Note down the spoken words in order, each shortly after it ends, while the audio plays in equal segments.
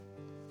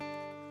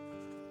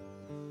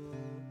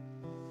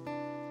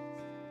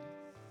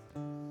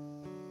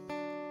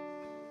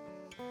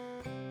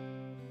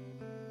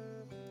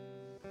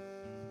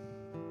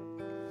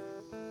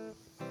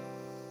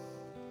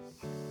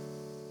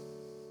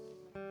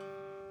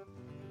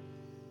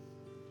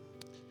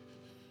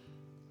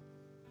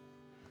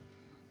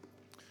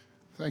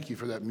Thank you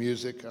for that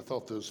music. I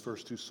thought those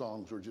first two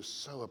songs were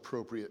just so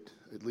appropriate,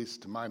 at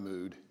least to my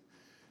mood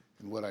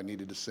and what I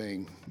needed to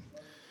sing.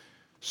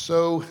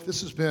 So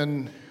this has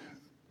been,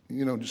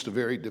 just a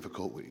very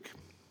difficult week.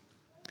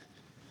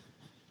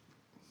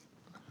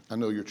 I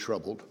know you're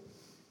troubled.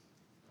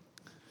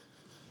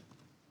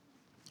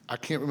 I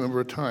can't remember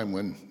a time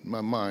when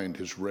my mind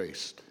has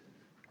raced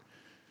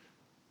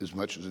as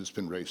much as it's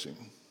been racing.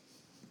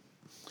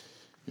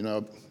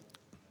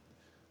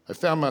 I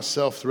found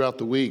myself throughout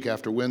the week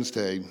after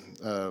Wednesday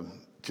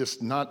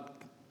just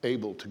not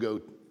able to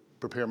go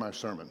prepare my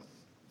sermon,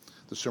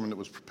 the sermon that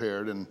was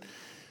prepared. And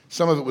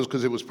some of it was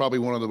because it was probably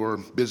one of the more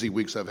busy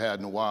weeks I've had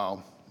in a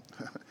while.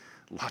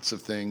 Lots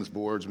of things,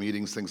 boards,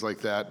 meetings, things like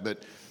that.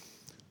 But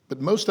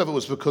most of it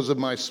was because of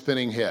my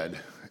spinning head.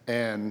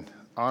 And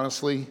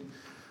honestly,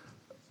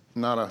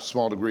 not a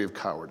small degree of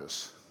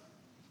cowardice.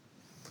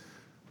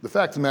 The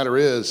fact of the matter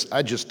is,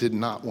 I just did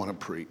not want to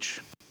preach.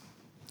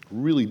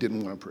 Really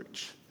didn't want to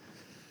preach.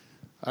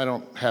 I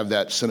don't have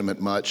that sentiment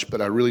much, but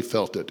I really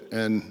felt it.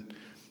 And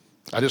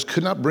I just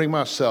could not bring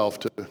myself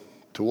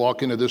to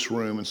walk into this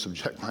room and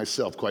subject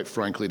myself, quite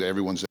frankly, to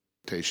everyone's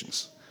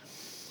expectations.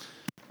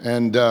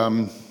 And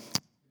of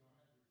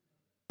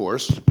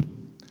course,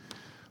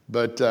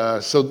 but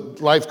so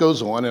life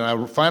goes on, and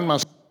I find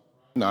myself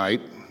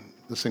night,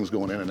 this thing's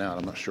going in and out,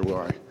 I'm not sure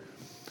why.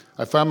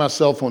 I find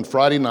myself on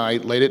Friday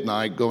night, late at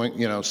night,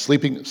 going,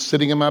 sleeping,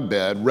 sitting in my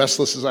bed,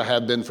 restless as I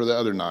have been for the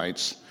other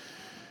nights,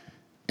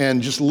 and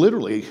just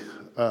literally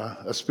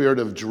a spirit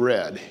of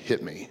dread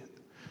hit me.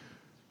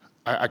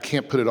 I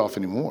can't put it off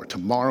anymore.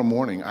 Tomorrow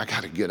morning, I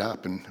got to get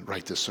up and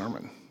write this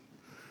sermon.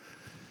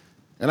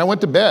 And I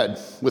went to bed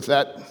with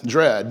that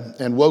dread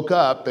and woke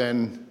up,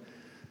 and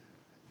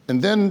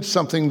then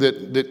something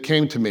that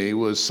came to me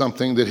was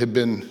something that had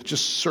been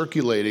just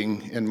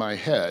circulating in my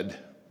head,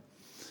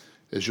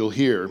 as you'll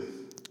hear,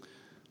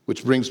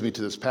 which brings me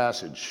to this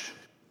passage.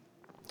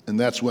 And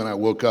that's when I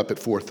woke up at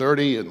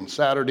 4:30 on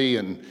Saturday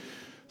and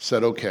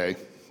said, okay,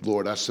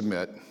 Lord, I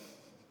submit.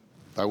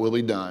 Thy will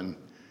be done.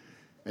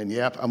 And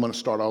yep, I'm going to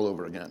start all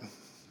over again.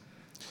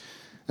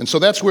 And so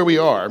that's where we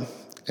are,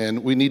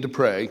 and we need to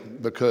pray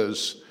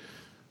because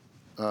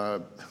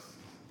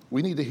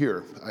we need to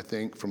hear, I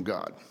think, from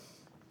God.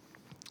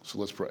 So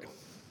let's pray.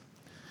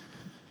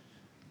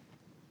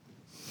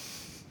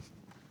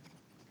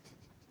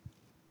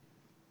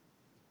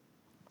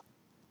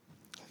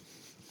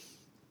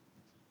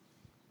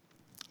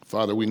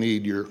 Father, we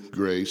need your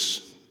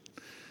grace.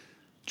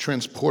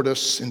 Transport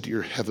us into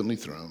your heavenly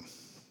throne.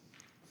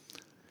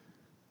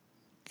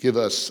 Give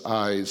us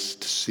eyes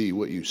to see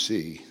what you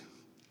see.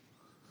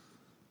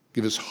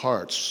 Give us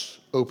hearts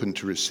open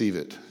to receive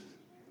it.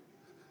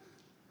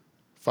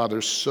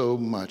 Father, so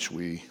much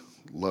we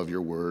love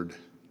your word,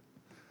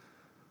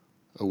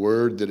 a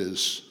word that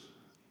is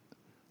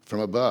from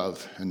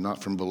above and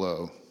not from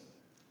below.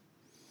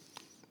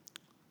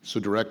 So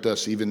direct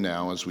us even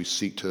now as we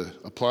seek to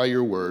apply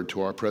your word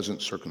to our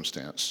present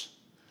circumstance.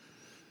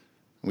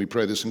 And we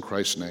pray this in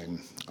Christ's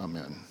name.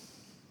 Amen.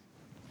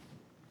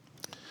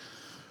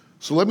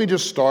 So let me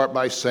just start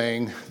by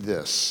saying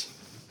this.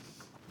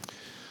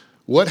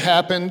 What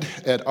happened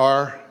at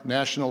our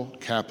national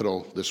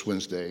capital this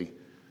Wednesday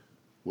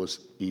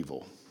was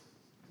evil,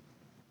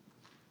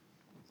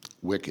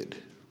 wicked,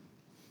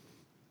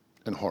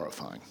 and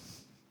horrifying.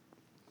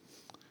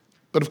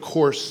 But of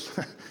course,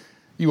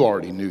 you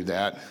already knew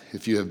that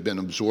if you have been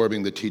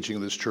absorbing the teaching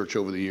of this church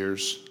over the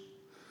years.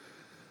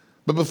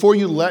 But before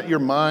you let your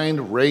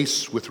mind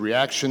race with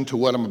reaction to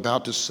what I'm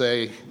about to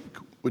say,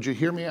 would you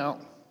hear me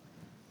out?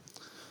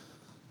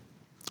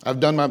 I've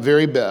done my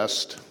very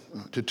best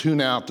to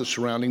tune out the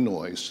surrounding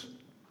noise,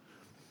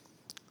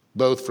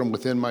 both from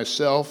within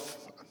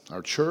myself,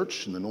 our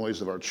church, and the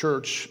noise of our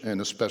church, and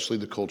especially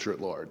the culture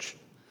at large.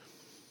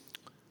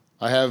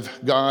 I have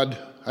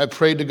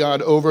prayed to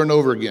God over and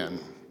over again.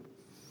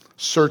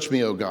 Search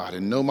me, O God,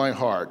 and know my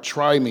heart.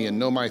 Try me and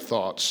know my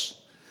thoughts.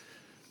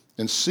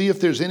 And see if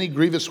there's any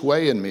grievous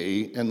way in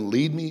me, and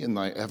lead me in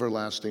thy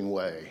everlasting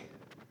way.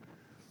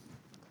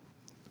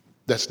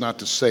 That's not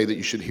to say that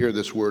you should hear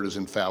this word as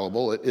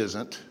infallible. It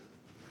isn't.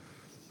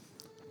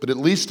 But at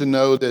least to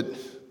know that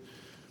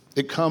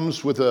it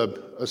comes with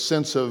a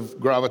sense of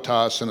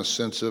gravitas and a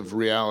sense of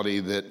reality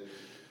that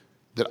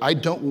I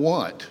don't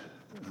want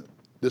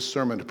this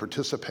sermon to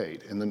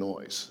participate in the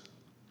noise.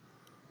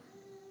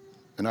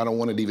 And I don't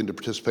want it even to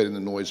participate in the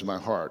noise of my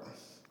heart.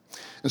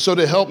 And so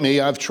to help me,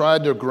 I've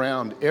tried to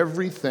ground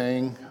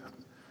everything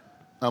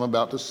I'm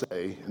about to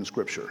say in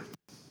Scripture.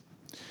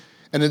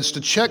 And it's to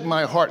check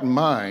my heart and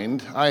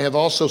mind, I have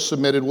also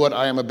submitted what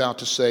I am about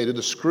to say to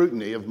the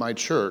scrutiny of my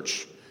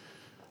church,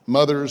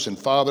 mothers and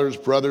fathers,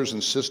 brothers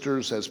and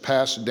sisters, as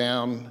passed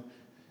down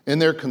in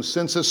their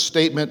consensus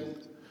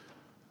statement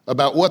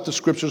about what the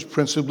Scriptures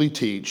principally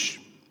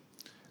teach,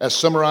 as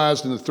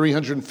summarized in the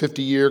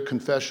 350-year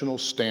confessional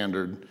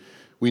standard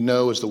we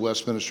know as the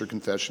Westminster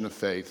Confession of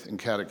Faith and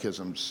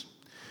Catechisms.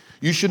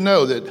 You should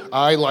know that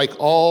I, like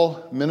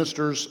all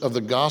ministers of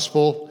the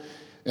gospel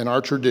in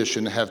our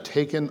tradition, have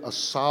taken a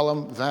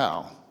solemn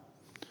vow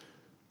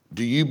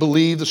Do you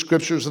believe the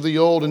scriptures of the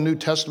Old and New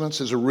Testaments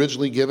as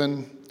originally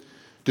given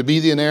to be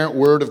the inerrant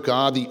word of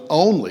God, the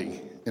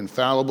only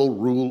infallible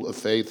rule of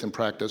faith and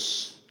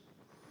practice?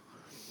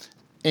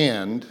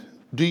 And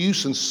do you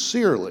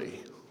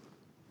sincerely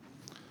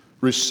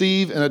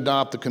receive and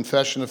adopt the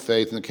confession of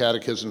faith and the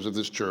catechisms of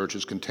this church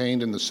as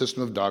contained in the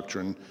system of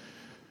doctrine,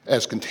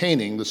 as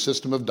containing the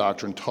system of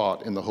doctrine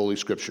taught in the Holy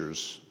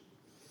Scriptures?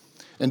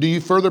 And do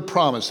you further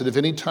promise that if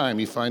any time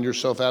you find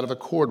yourself out of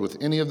accord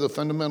with any of the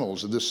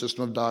fundamentals of this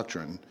system of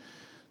doctrine,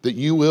 that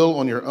you will,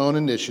 on your own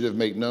initiative,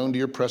 make known to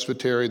your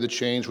presbytery the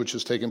change which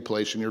has taken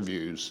place in your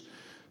views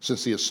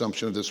since the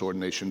assumption of this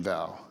ordination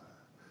vow?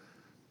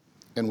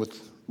 And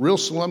with real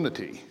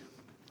solemnity,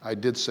 I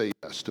did say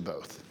yes to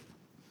both.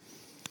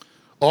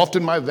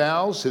 Often my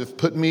vows have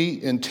put me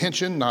in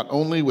tension, not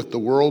only with the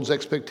world's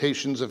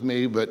expectations of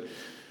me, but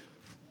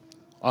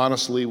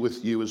honestly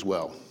with you as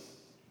well.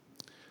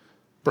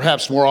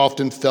 Perhaps more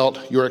often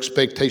felt your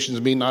expectations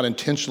of me, not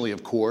intentionally,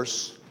 of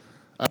course.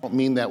 I don't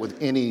mean that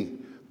with any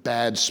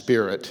bad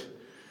spirit.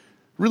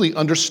 Really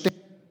understand,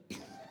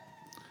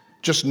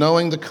 just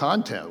knowing the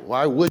content.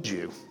 Why would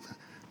you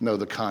know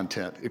the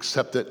content,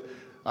 except that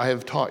I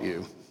have taught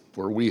you,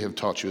 or we have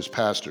taught you as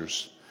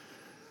pastors,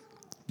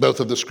 both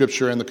of the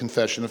scripture and the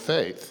confession of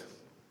faith.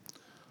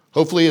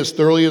 Hopefully as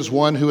thoroughly as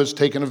one who has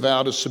taken a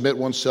vow to submit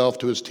oneself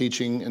to his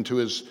teaching and to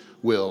his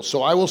will.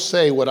 So I will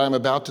say what I'm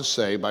about to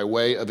say by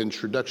way of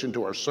introduction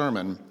to our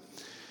sermon,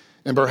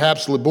 and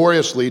perhaps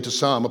laboriously to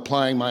some,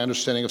 applying my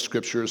understanding of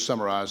Scripture as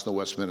summarized in the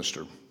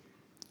Westminster.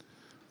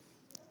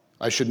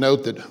 I should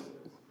note that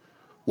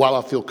while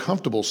I feel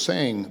comfortable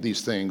saying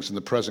these things in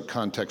the present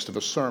context of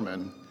a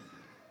sermon,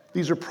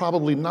 these are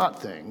probably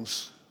not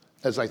things,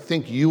 as I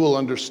think you will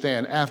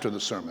understand after the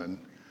sermon,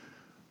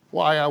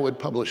 why I would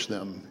publish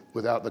them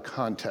without the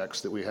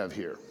context that we have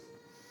here.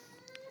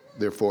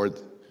 Therefore,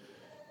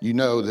 you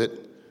know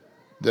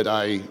that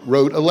I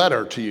wrote a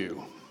letter to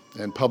you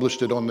and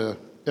published it on the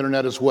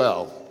internet as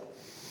well.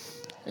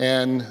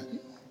 And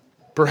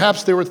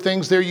perhaps there were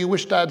things there you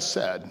wished I'd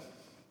said.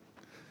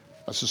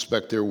 I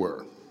suspect there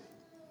were.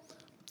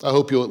 I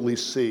hope you'll at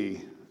least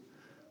see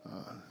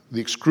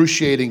the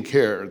excruciating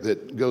care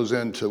that goes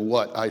into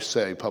what I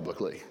say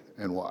publicly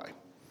and why.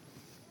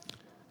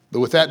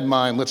 But with that in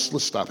mind,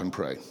 let's stop and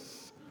pray.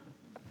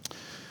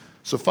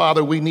 So,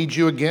 Father, we need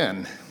you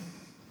again.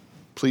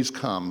 Please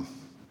come,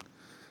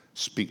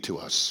 speak to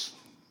us.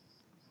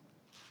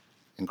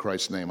 In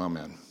Christ's name,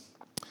 amen.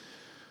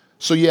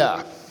 So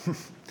yeah,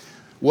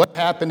 what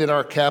happened at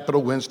our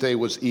Capitol Wednesday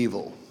was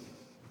evil.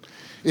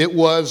 It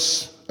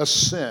was a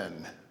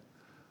sin,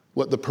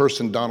 what the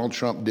person Donald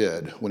Trump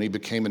did when he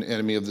became an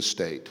enemy of the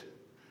state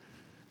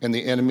and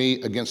the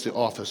enemy against the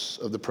office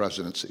of the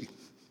presidency.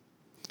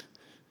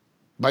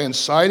 By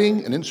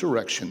inciting an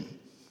insurrection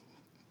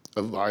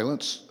of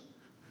violence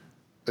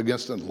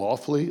against a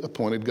lawfully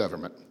appointed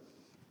government,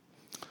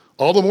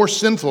 all the more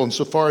sinful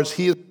insofar as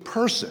he is a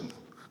person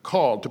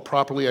called to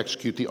properly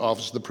execute the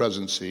office of the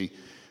presidency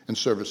and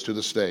service to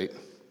the state.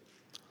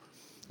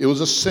 It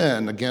was a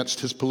sin against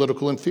his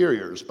political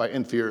inferiors. By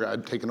inferior,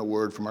 I'd taken a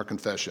word from our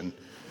confession,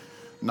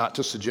 not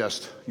to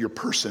suggest your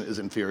person is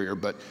inferior,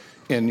 but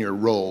in your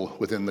role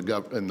within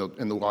in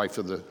the life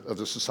of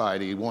the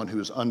society, one who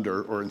is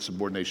under or in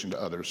subordination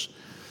to others.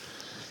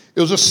 It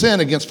was a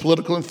sin against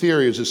political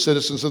inferiors as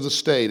citizens of the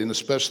state, and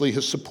especially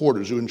his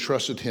supporters who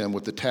entrusted him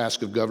with the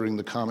task of governing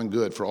the common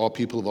good for all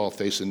people of all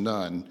faith and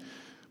none,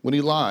 when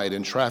he lied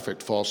and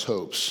trafficked false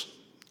hopes,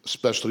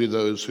 especially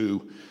those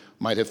who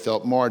might have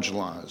felt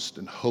marginalized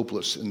and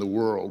hopeless in the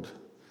world.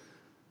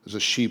 As a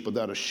sheep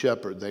without a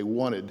shepherd, they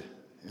wanted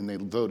and they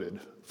voted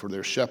for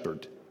their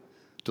shepherd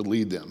to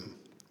lead them.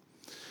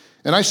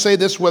 And I say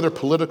this whether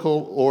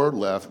political or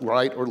left,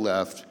 right or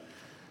left,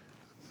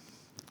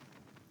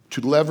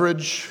 to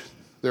leverage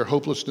their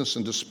hopelessness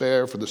and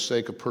despair for the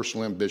sake of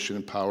personal ambition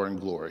and power and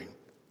glory.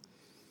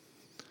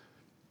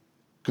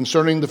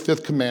 Concerning the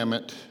fifth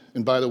commandment,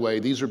 and by the way,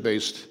 these are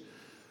based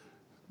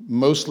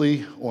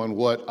mostly on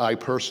what I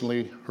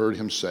personally heard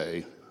him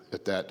say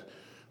at that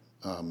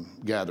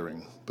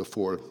gathering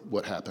before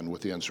what happened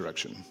with the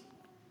insurrection.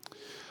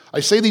 I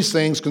say these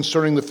things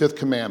concerning the fifth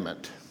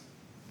commandment.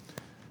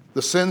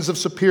 The sins of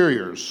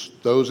superiors,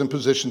 those in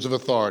positions of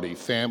authority,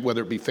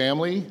 whether it be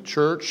family,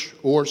 church,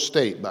 or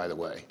state, by the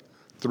way.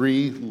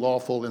 3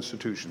 lawful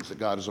institutions that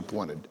God has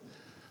appointed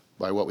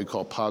by what we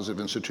call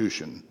positive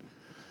institution.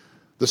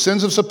 The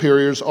sins of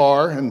superiors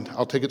are, and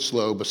I'll take it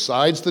slow,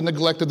 besides the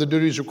neglect of the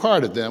duties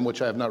required of them,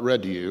 which I have not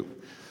read to you,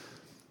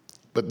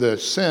 but the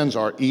sins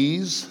are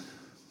ease,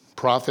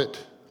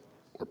 profit,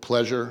 or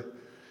pleasure,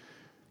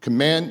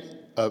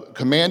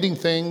 commanding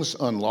things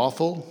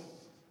unlawful,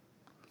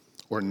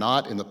 or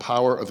not in the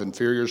power of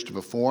inferiors to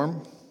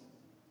perform,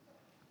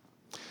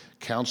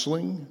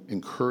 counseling,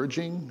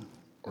 encouraging,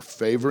 or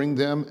favoring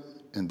them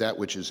in that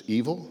which is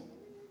evil,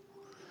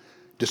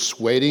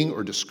 dissuading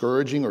or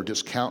discouraging or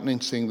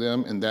discountenancing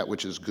them in that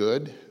which is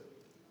good,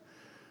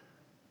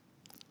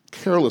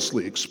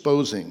 carelessly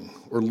exposing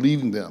or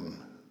leaving them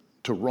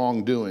to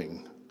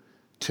wrongdoing,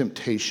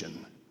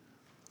 temptation,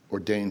 or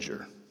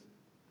danger,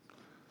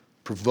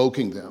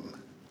 provoking them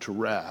to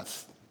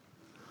wrath,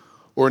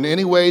 or in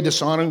any way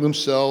dishonoring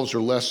themselves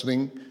or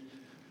lessening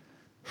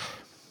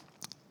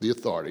the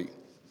authority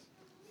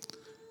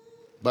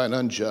by an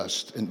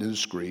unjust,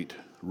 indiscreet,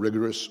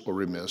 rigorous, or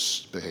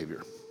remiss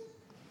behavior.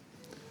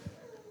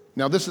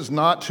 Now, this is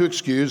not to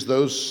excuse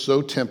those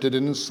so tempted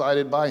and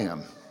incited by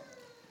him.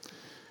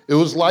 It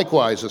was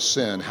likewise a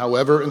sin,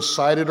 however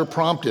incited or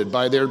prompted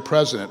by their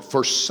president,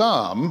 for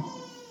some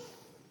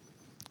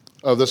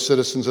of the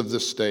citizens of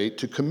this state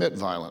to commit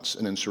violence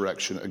and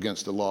insurrection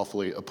against the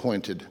lawfully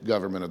appointed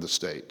government of the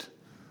state.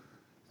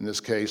 In this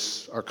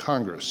case, our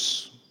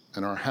Congress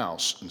and our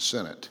House and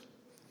Senate.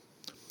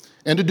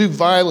 And to do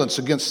violence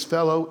against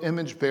fellow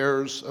image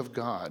bearers of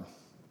God.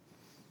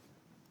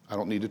 I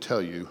don't need to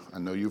tell you, I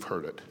know you've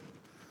heard it,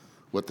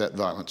 what that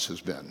violence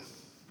has been.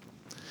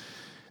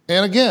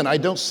 And again, I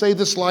don't say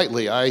this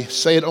lightly. I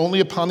say it only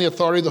upon the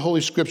authority of the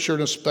Holy Scripture,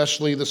 and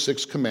especially the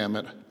Sixth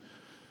Commandment,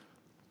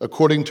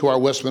 according to our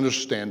Westminster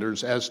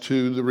standards, as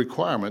to the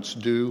requirements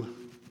due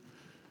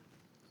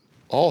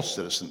all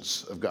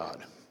citizens of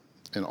God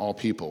and all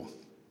people.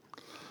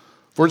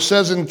 For it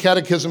says in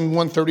Catechism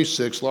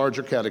 136,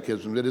 larger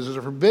catechism, that it is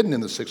forbidden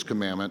in the Sixth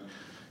Commandment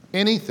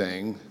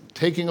anything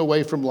taking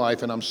away from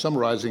life, and I'm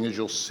summarizing as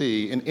you'll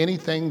see, in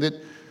anything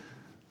that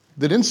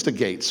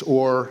instigates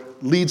or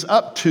leads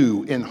up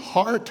to, in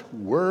heart,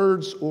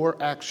 words,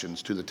 or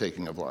actions, to the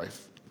taking of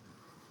life.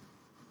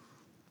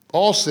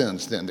 All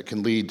sins, then, that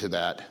can lead to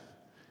that.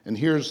 And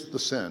here's the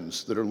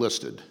sins that are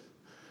listed: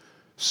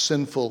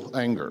 sinful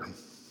anger,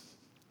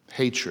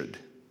 hatred,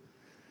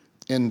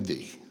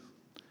 envy,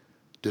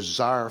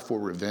 desire for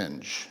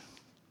revenge,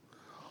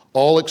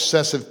 all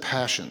excessive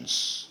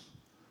passions,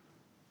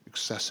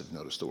 excessive,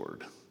 notice the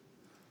word,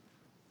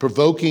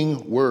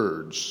 provoking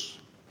words,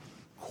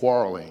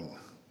 quarreling,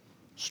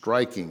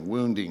 striking,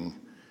 wounding,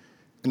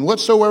 and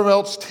whatsoever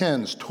else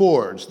tends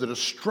towards the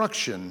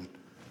destruction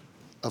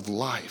of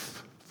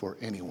life for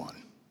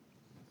anyone.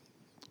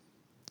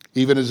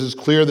 Even as it is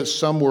clear that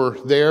some were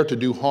there to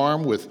do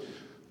harm with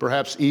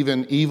perhaps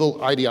even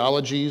evil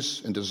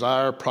ideologies and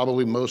desire,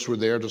 probably most were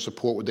there to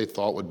support what they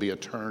thought would be a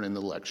turn in the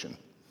election.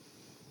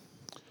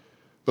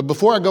 But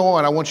before I go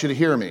on, I want you to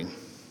hear me.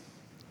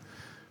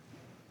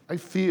 I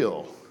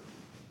feel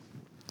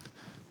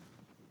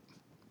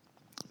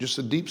just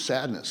a deep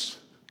sadness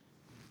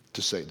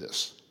to say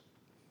this.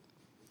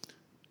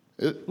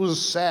 It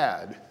was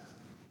sad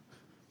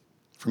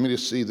for me to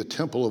see the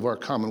temple of our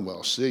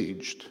Commonwealth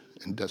sieged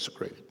and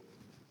desecrated.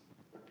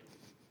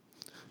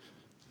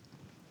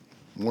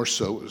 More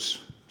so, it was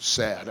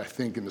sad, I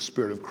think, in the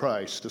Spirit of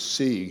Christ, to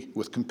see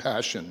with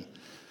compassion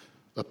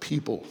a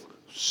people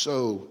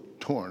so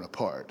torn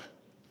apart,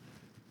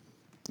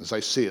 as I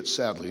see it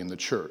sadly in the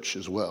church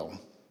as well.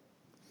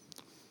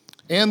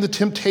 And the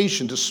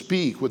temptation to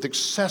speak with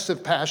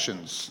excessive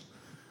passions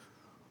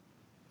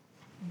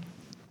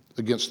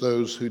against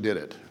those who did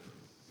it.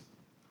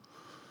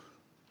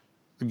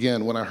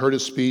 Again, when I heard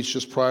his speech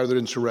just prior to the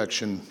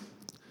insurrection,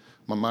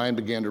 my mind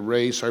began to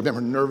race. I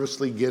remember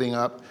nervously getting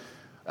up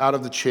out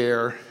of the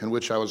chair in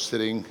which I was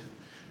sitting,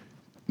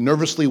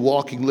 nervously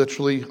walking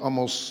literally,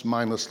 almost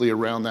mindlessly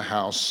around the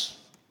house,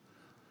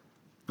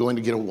 going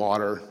to get a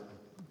water,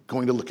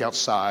 going to look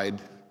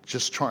outside,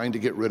 just trying to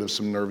get rid of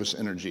some nervous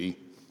energy.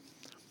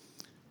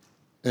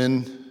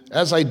 And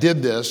as I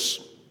did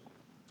this,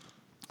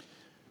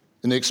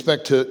 in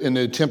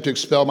the attempt to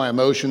expel my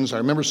emotions, I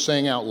remember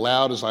saying out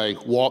loud as I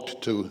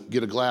walked to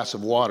get a glass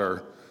of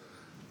water,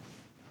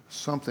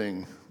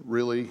 something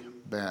really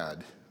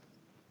bad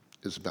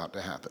is about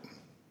to happen.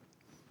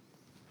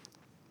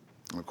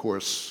 And of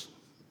course,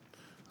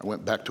 I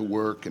went back to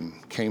work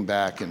and came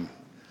back and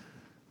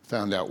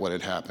found out what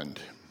had happened.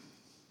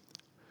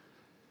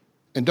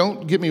 And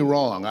don't get me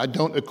wrong, I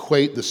don't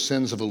equate the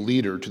sins of a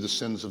leader to the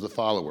sins of the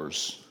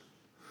followers.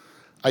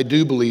 I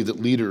do believe that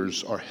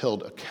leaders are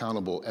held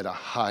accountable at a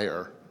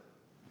higher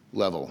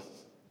level.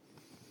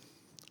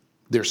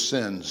 Their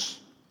sins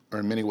are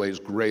in many ways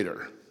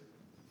greater.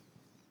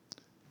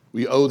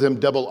 We owe them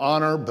double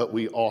honor, but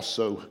we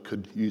also,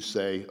 could you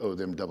say, owe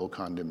them double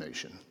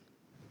condemnation.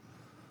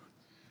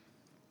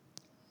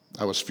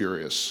 I was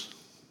furious.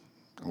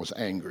 I was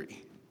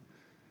angry.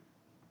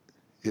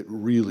 It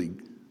really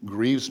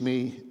grieves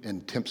me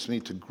and tempts me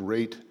to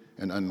great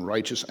and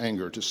unrighteous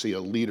anger to see a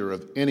leader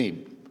of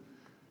any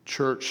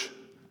church,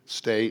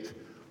 state,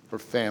 or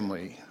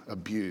family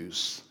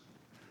abuse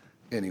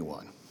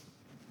anyone.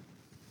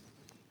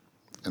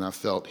 And I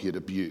felt he had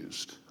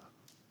abused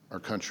our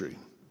country.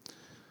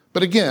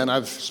 But again,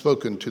 I've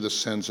spoken to the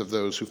sins of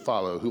those who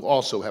follow, who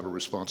also have a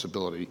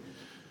responsibility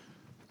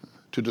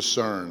to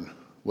discern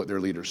what their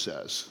leader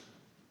says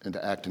and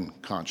to act in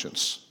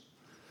conscience.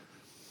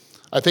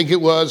 I think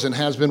it was and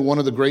has been one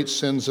of the great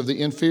sins of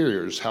the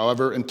inferiors,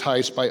 however,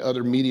 enticed by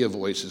other media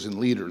voices and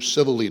leaders,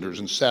 civil leaders,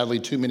 and sadly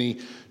too many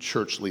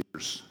church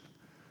leaders,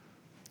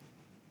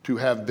 to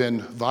have been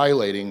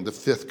violating the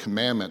fifth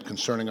commandment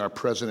concerning our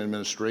present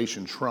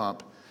administration,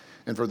 Trump,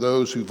 and for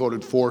those who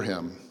voted for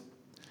him.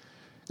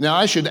 Now,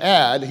 I should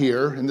add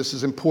here, and this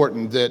is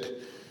important, that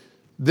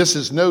this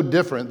is no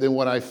different than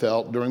what I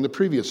felt during the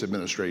previous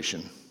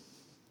administration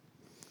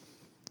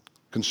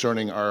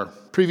concerning our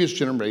previous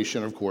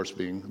generation, of course,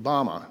 being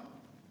Obama.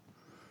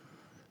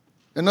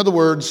 In other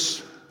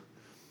words,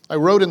 I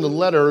wrote in the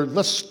letter,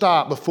 let's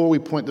stop before we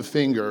point the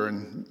finger,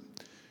 and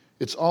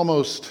it's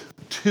almost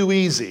too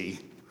easy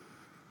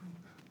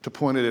to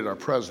point it at our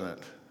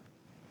president.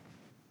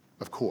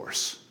 Of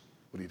course,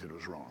 what he did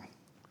was wrong.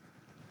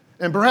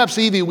 And perhaps,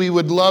 Evie, we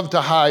would love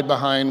to hide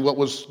behind what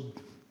was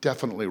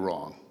definitely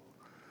wrong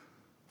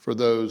for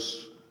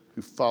those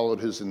who followed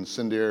his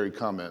incendiary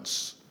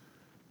comments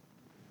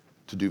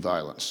to do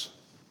violence.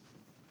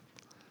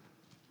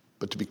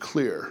 But to be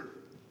clear,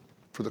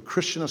 for the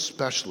Christian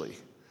especially,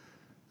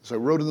 as I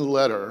wrote in the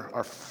letter,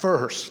 our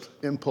first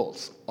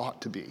impulse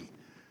ought to be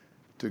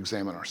to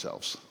examine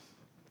ourselves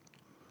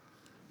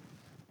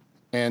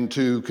and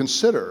to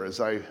consider,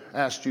 as I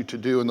asked you to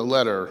do in the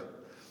letter,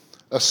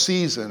 a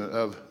season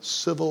of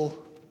civil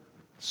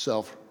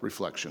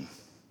self-reflection.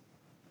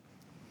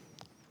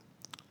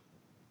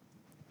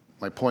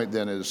 My point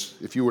then is,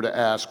 if you were to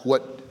ask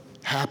what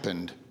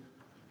happened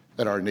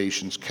at our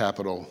nation's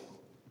capital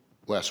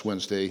last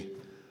Wednesday,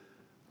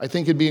 I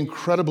think it'd be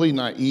incredibly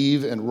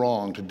naive and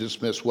wrong to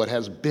dismiss what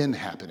has been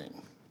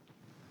happening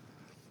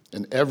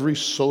in every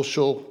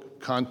social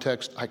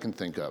context I can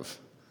think of.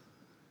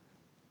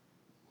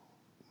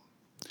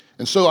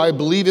 And so I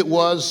believe it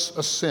was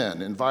a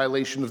sin in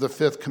violation of the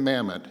 5th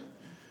commandment,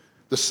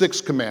 the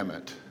 6th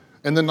commandment,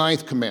 and the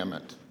 9th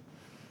commandment.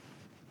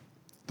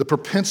 The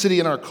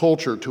propensity in our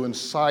culture to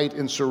incite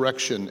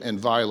insurrection and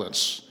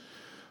violence,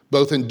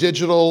 both in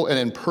digital and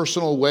in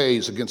personal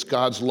ways against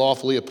God's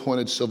lawfully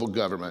appointed civil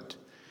government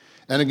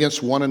and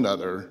against one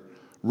another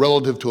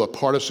relative to a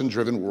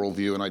partisan-driven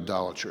worldview and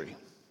idolatry.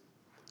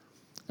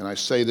 And I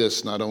say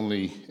this not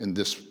only in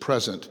this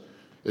present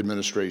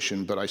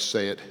administration, but I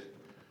say it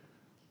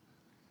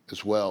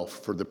as well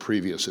for the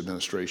previous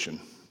administration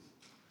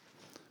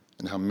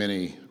and how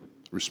many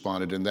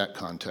responded in that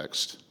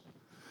context.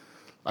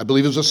 I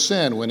believe it was a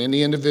sin when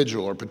any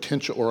individual or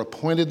potential or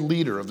appointed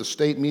leader of the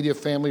state, media,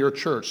 family, or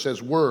church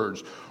says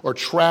words or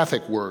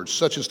traffic words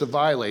such as to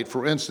violate,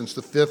 for instance,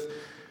 the 5th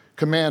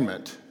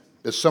commandment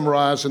as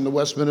summarized in the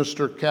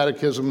Westminster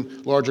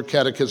Catechism, Larger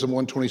Catechism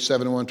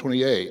 127 and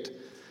 128.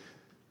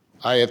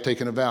 I have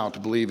taken a vow to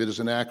believe it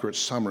is an accurate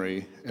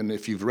summary, and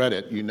if you've read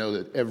it, you know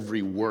that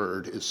every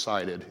word is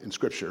cited in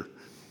Scripture.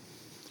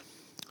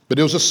 But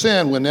it was a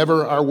sin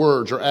whenever our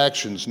words or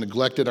actions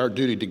neglected our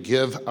duty to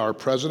give our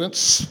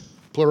presidents,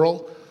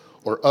 plural,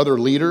 or other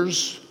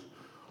leaders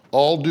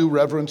all due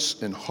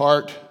reverence in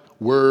heart,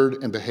 word,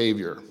 and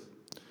behavior.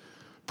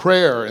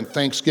 Prayer and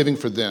thanksgiving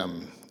for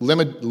them,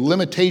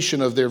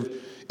 imitation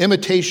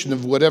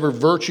of whatever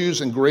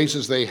virtues and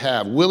graces they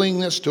have,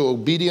 willingness to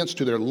obedience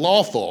to their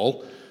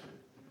lawful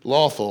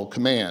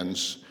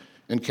commands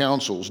and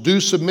counsels,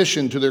 due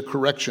submission to their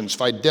corrections,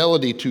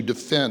 fidelity to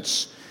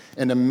defense,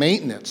 and the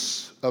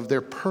maintenance of their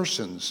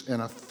persons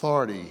and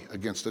authority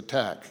against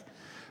attack,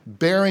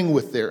 bearing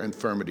with their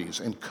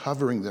infirmities and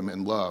covering them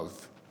in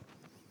love.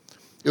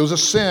 It was a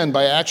sin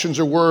by actions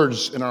or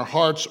words in our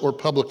hearts or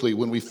publicly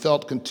when we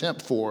felt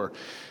contempt for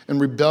and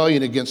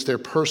rebellion against their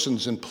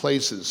persons and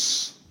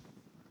places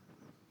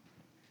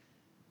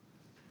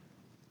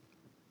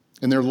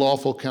and their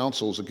lawful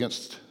counsels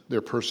against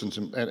their persons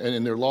and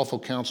in their lawful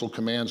counsel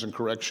commands and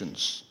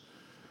corrections,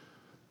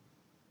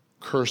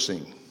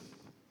 cursing,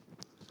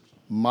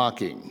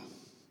 mocking,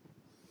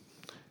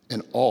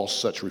 and all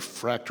such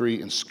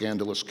refractory and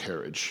scandalous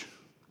carriage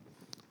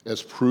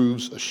as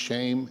proves a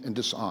shame and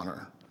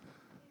dishonor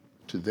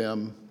to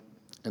them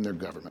and their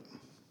government.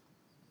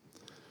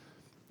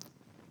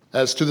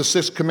 As to the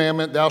 6th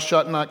commandment, thou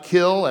shalt not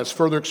kill, as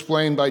further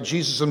explained by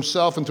Jesus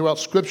himself and throughout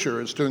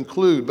Scripture, is to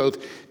include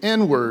both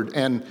inward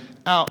and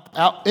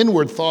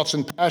inward thoughts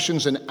and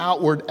passions and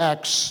outward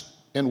acts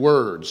and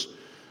words.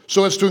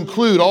 So as to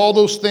include all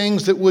those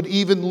things that would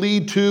even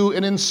lead to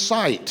and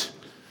incite,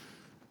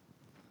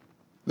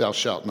 thou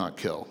shalt not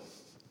kill.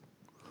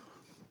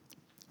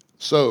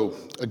 So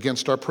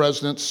against our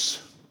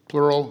presidents,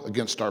 plural,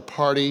 against our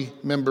party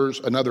members,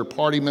 another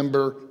party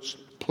members,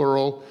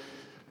 plural,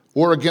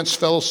 or against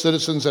fellow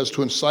citizens as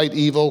to incite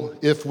evil,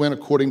 if, when,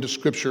 according to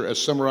Scripture,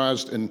 as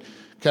summarized in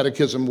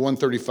Catechism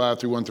 135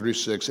 through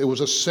 136. It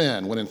was a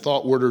sin when in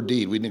thought, word, or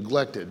deed we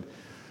neglected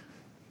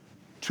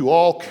to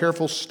all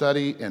careful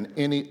study and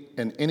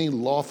any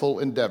lawful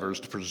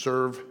endeavors to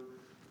preserve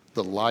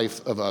the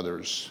life of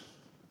others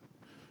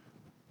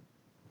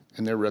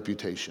and their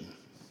reputation.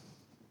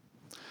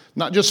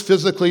 Not just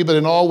physically, but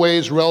in all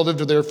ways relative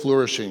to their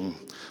flourishing.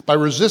 By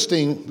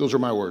resisting, those are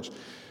my words,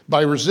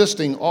 by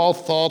resisting all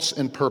thoughts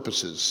and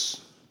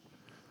purposes,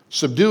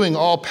 subduing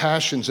all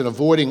passions and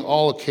avoiding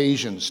all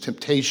occasions,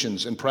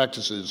 temptations, and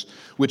practices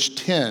which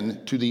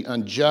tend to the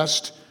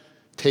unjust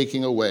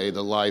taking away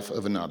the life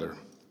of another.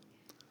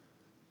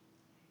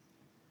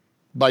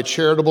 By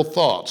charitable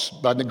thoughts,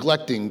 by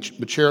neglecting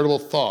charitable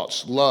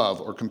thoughts,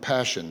 love or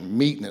compassion,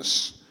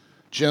 meekness,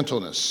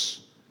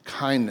 gentleness,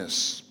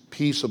 kindness,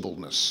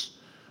 peaceableness,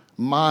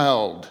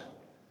 mild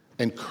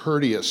and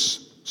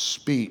courteous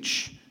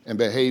speech and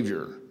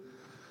behavior,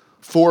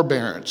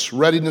 forbearance,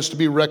 readiness to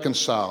be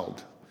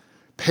reconciled,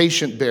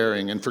 patient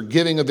bearing and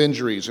forgiving of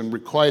injuries and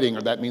requiting,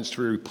 or that means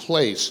to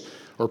replace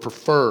or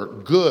prefer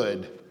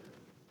good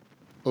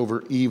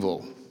over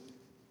evil.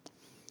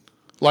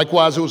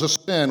 Likewise, it was a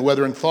sin,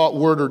 whether in thought,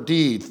 word, or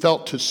deed,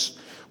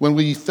 when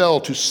we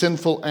fell to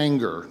sinful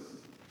anger,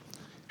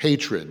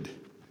 hatred,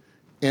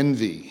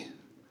 envy,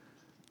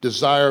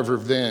 desire of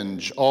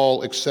revenge,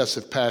 all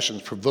excessive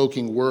passions,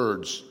 provoking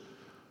words,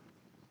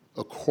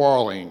 a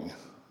quarreling,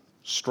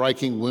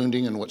 striking,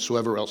 wounding, and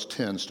whatsoever else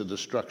tends to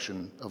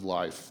destruction of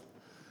life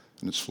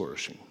and its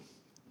flourishing.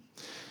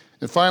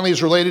 And finally,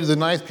 as related to the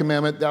ninth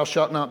commandment, thou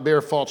shalt not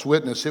bear false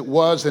witness, it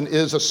was and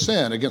is a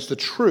sin against the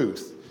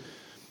truth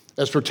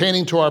as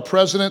pertaining to our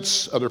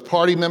presidents, other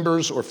party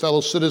members, or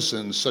fellow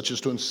citizens, such as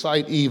to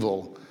incite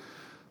evil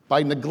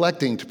by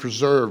neglecting to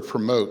preserve,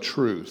 promote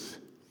truth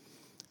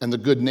and the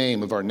good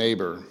name of our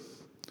neighbor,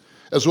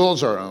 as well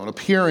as our own,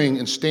 appearing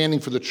and standing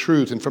for the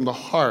truth and from the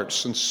heart,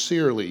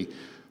 sincerely,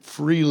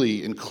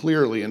 freely and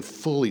clearly and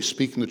fully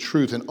speaking the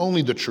truth and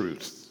only the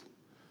truth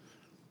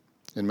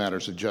in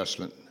matters of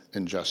judgment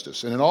and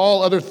justice. And in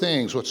all other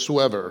things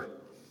whatsoever,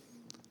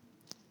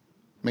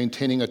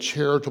 maintaining a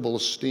charitable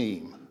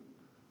esteem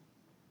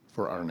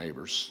for our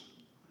neighbors,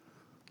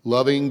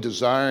 loving,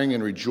 desiring,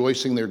 and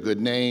rejoicing their good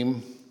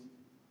name.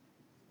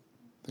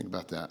 Think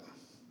about that.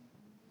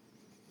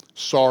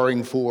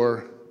 Sorrowing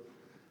for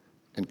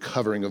and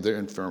covering of their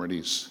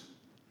infirmities.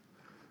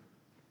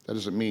 That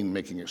doesn't mean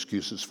making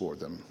excuses for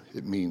them.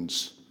 It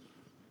means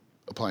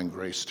applying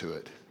grace to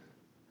it,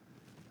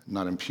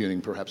 not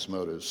impugning perhaps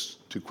motives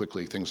too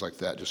quickly, things like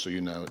that, just so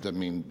you know. It doesn't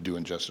mean do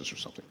injustice or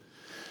something.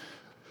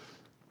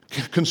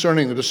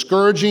 Concerning the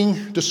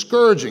discouraging,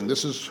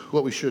 this is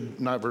what we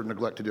should never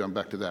neglect to do. I'm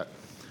back to that.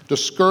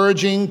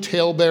 Discouraging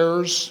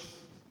talebearers,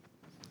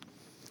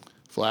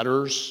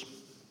 flatterers,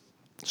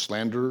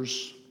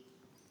 slanderers,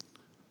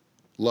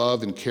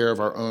 love and care of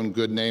our own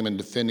good name and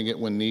defending it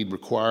when need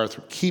require,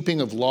 through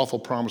keeping of lawful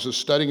promises,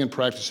 studying and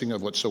practicing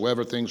of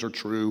whatsoever things are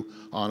true,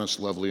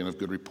 honest, lovely, and of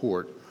good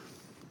report.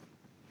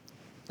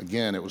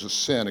 Again, it was a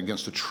sin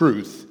against the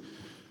truth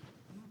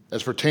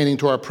as pertaining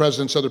to our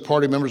presidents, other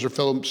party members, or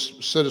fellow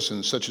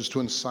citizens, such as to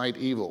incite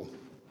evil.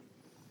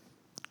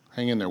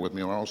 Hang in there with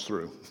me, we're almost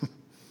through.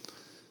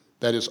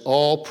 That is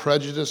all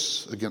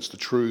prejudice against the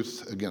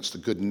truth, against the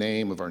good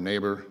name of our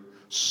neighbor,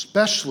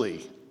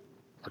 especially,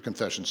 our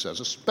confession says,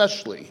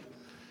 especially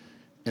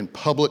in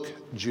public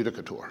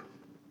judicature.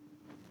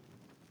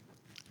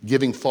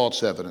 Giving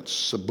false evidence,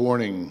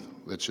 suborning,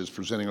 which is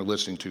presenting or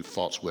listening to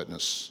false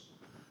witness.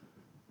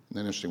 And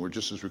then interesting, we're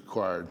just as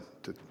required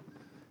to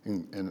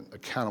and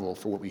accountable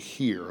for what we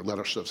hear, or let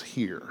ourselves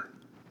hear.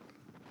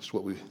 That's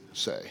what we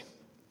say.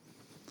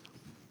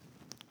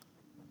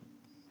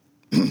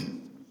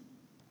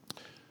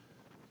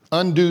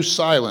 Undue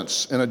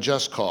silence in a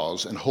just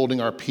cause, and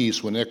holding our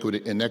peace when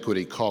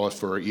iniquity calleth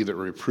for either a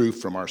reproof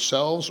from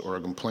ourselves or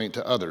a complaint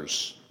to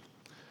others,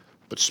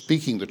 but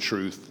speaking the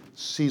truth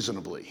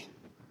seasonably.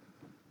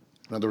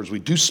 In other words, we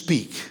do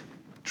speak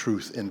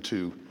truth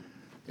into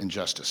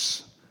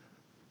injustice,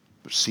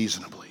 but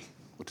seasonably.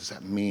 What does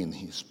that mean?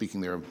 He's speaking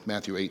there of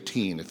Matthew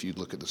 18, if you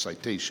look at the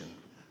citation.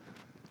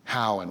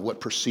 How and what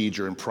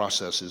procedure and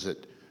process is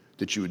it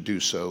that you would do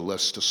so,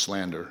 lest to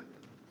slander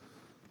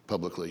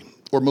publicly?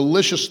 Or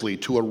maliciously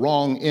to a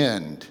wrong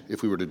end,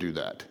 if we were to do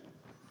that.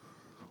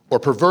 Or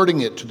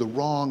perverting it to the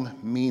wrong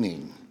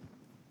meaning.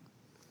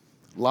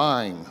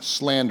 Lying,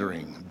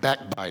 slandering,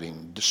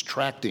 backbiting,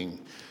 distracting,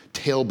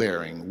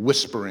 talebearing,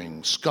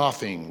 whispering,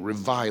 scoffing,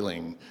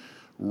 reviling,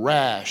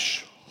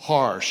 rash,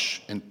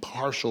 harsh, and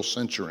partial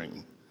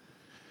censuring,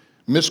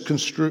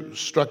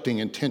 misconstructing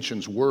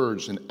intentions,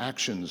 words, and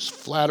actions,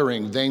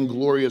 flattering,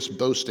 vainglorious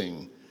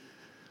boasting,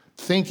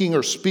 thinking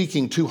or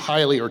speaking too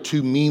highly or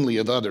too meanly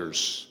of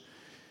others,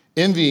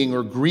 envying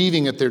or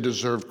grieving at their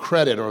deserved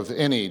credit or of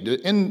any,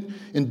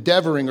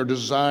 endeavoring or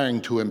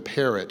desiring to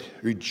impair it,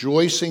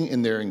 rejoicing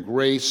in their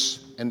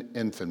ingrace and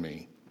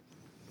infamy,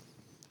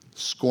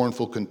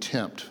 scornful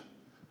contempt,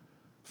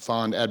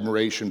 fond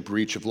admiration,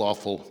 breach of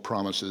lawful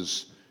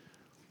promises,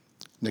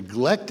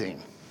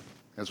 neglecting,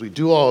 as we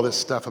do all this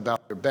stuff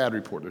about their bad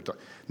report,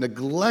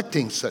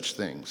 neglecting such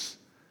things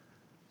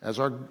as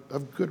are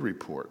of good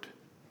report,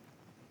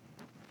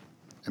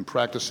 and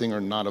practicing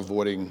or not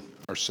avoiding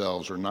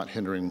ourselves or not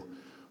hindering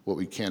what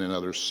we can in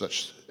others,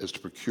 such as to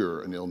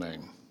procure an ill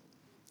name.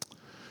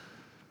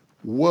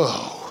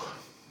 Whoa.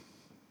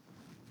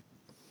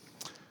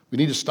 We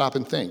need to stop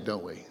and think,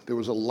 don't we? There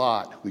was a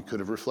lot we could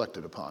have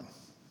reflected upon.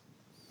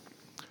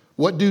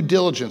 What due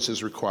diligence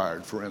is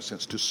required, for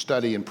instance, to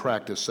study and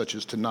practice, such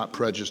as to not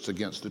prejudice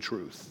against the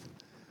truth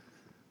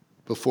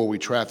before we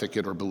traffic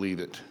it or believe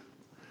it?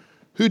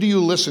 Who do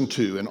you listen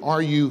to, and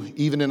are you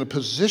even in a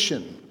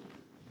position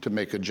to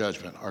make a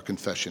judgment? Our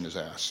confession is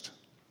asked.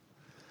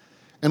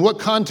 In what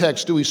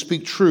context do we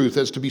speak truth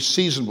as to be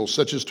seasonable,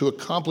 such as to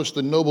accomplish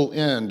the noble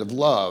end of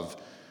love,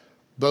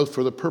 both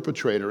for the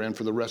perpetrator and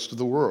for the rest of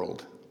the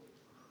world,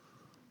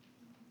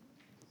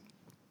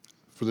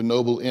 for the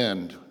noble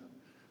end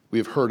we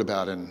have heard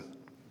about in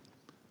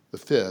the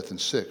 5th and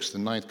 6th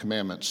and 9th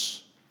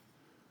commandments,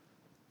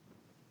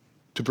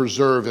 to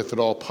preserve, if at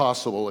all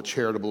possible, a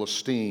charitable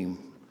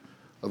esteem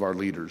of our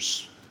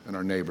leaders and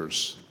our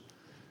neighbors,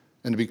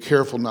 and to be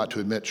careful not to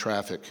admit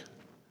traffic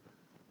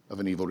of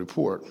an evil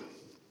report.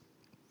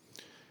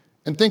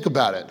 And think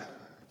about it.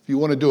 If you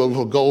want to do a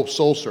little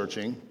soul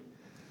searching,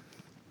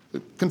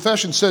 the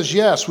confession says,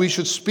 yes, we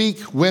should speak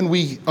when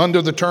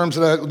under the terms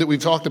that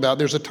we've talked about,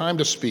 there's a time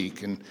to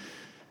speak and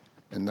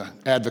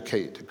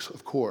advocate,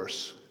 of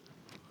course.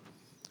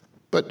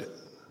 But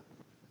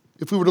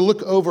if we were to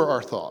look over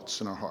our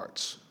thoughts and our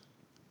hearts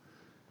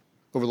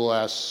over the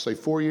last, say,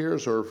 4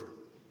 years or,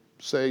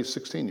 say,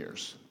 16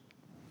 years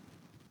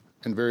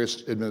in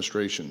various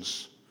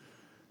administrations,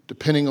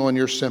 depending on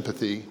your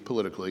sympathy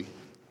politically,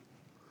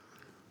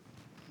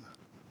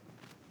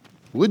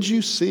 would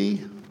you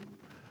see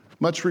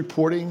much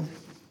reporting,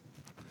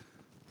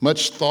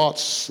 much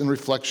thoughts and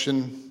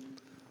reflection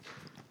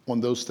on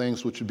those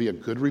things which would be a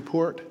good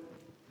report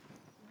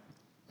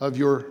of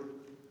your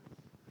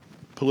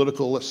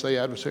political, let's say,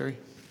 adversary?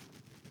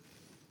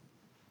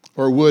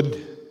 Or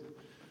would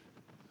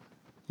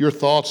your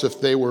thoughts, if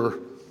they were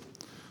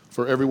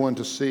for everyone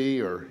to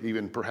see, or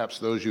even perhaps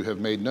those you have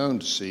made known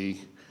to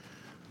see,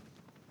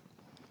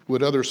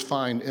 would others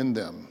find in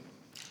them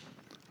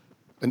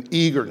an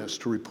eagerness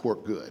to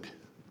report good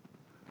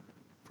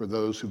for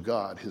those who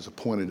God has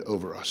appointed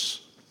over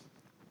us?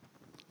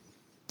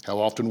 How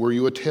often were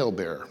you a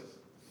talebearer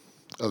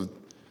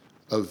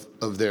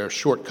of their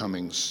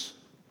shortcomings,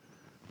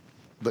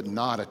 but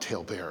not a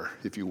talebearer,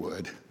 if you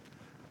would,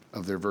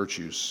 of their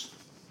virtues?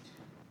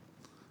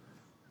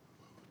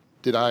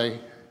 Did I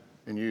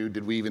and you,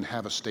 did we even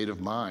have a state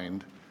of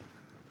mind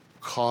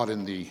caught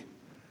in the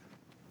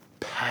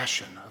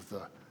passion of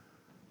the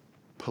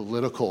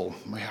political,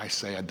 may I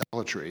say,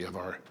 idolatry of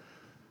our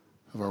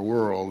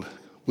world?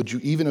 Would you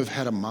even have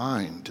had a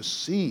mind to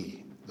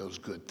see those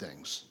good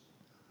things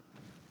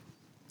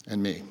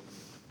in me?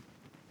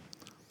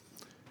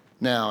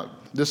 Now,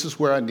 this is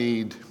where I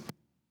need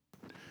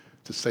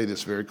to say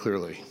this very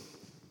clearly.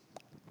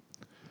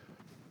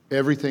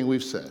 Everything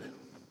we've said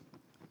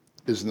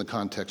is in the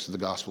context of the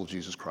gospel of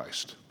Jesus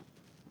Christ,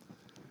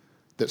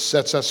 that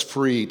sets us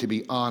free to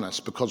be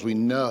honest because we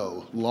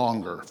no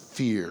longer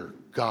fear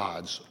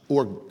God's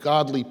or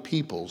godly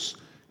people's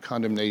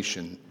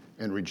condemnation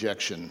and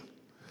rejection.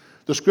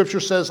 The scripture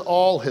says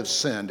all have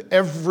sinned,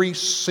 every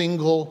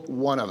single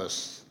one of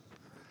us.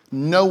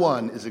 No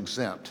one is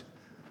exempt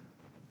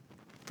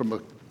from a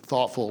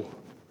thoughtful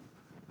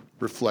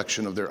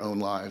reflection of their own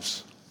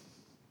lives.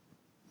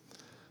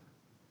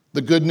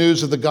 The good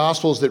news of the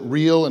gospel is that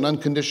real and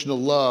unconditional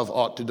love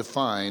ought to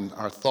define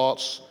our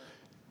thoughts,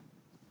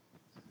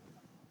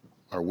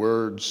 our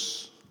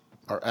words,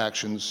 our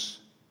actions,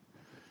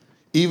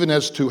 even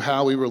as to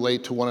how we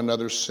relate to one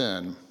another's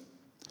sin.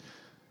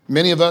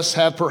 Many of us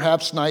have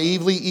perhaps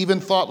naively, even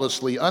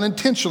thoughtlessly,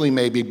 unintentionally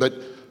maybe, but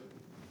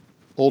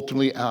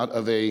ultimately out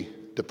of a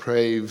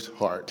depraved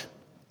heart,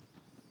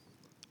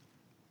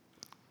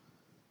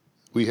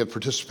 we have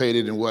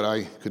participated in what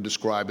I could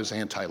describe as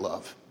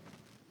anti-love,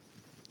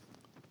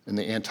 in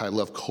the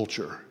anti-love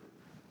culture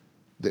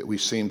that we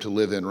seem to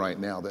live in right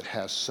now that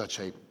has such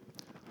a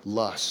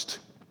lust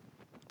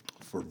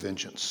for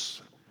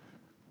vengeance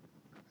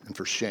and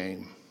for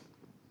shame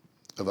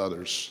of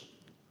others.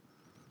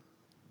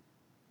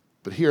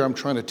 But here I'm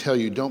trying to tell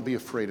you, don't be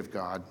afraid of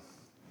God.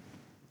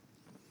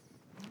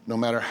 No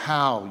matter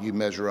how you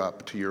measure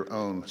up to your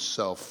own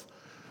self-audit.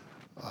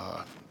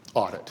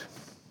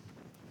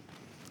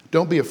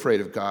 Don't be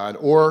afraid of God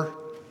or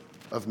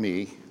of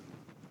me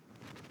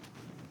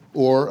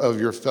or of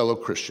your fellow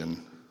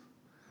Christian.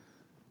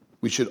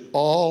 We should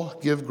all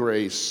give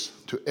grace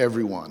to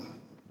everyone,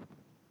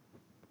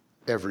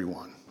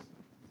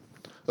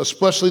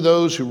 especially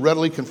those who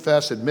readily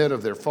confess, admit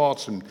of their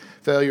faults and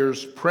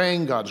failures,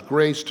 praying God's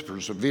grace to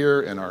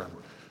persevere in our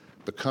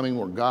becoming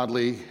more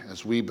godly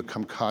as we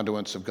become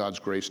conduits of God's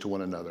grace to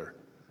one another,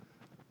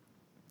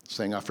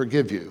 saying, I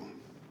forgive you,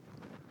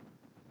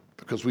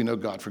 because we know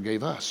God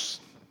forgave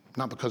us,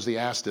 not because he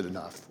asked it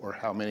enough or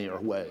how many are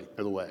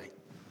the way.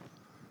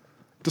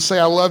 To say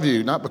I love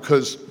you, not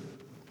because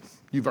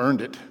you've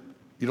earned it.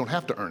 You don't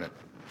have to earn it.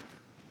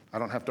 I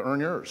don't have to earn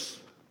yours.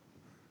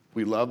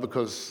 We love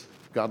because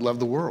God loved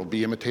the world.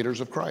 Be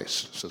imitators of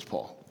Christ, says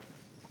Paul.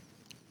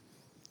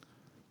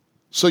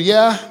 So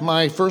yeah,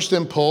 my first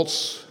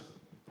impulse,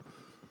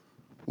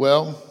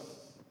 well,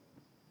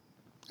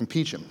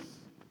 impeach him.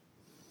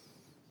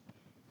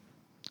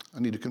 I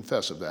need to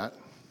confess of that.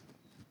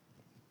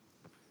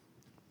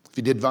 If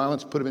he did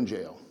violence, put him in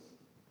jail.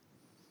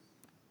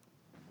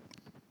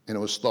 And it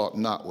was thought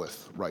not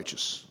with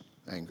righteous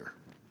anger.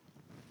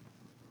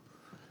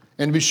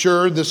 And to be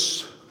sure,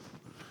 this,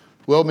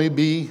 well, may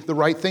be the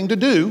right thing to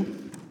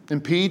do,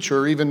 impeach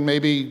or even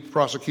maybe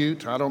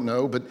prosecute, I don't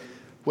know. But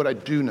what I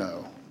do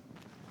know,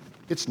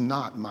 it's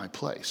not my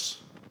place.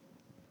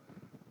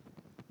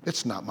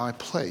 It's not my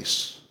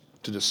place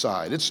to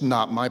decide. It's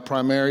not my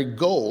primary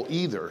goal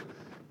either,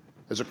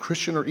 as a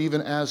Christian or even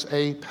as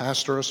a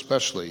pastor,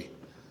 especially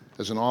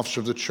as an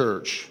officer of the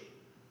church.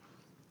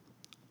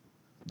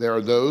 There are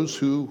those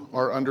who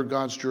are under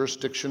God's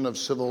jurisdiction of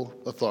civil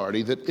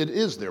authority that it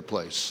is their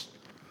place,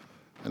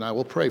 and I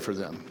will pray for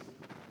them.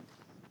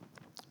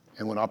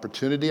 And when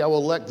opportunity, I will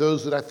elect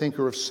those that I think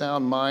are of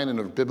sound mind and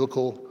of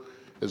biblical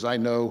as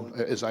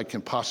I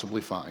can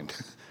possibly find.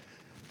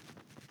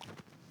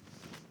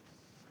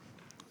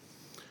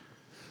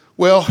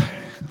 Well,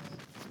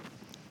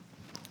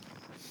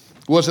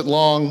 wasn't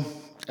long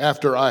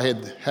after I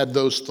had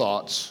those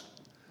thoughts,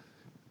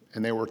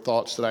 and they were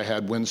thoughts that I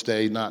had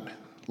Wednesday, not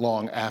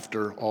long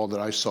after all that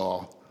I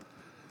saw,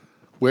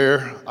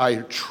 where I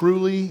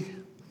truly,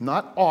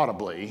 not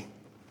audibly,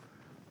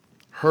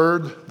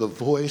 heard the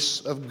voice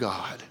of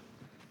God.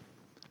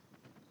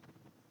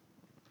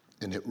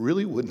 And it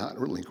really would not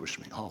relinquish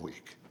me all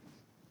week.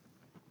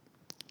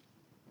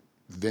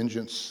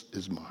 Vengeance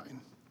is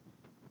mine,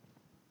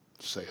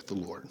 saith the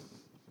Lord.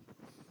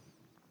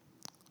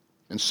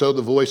 And so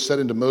the voice set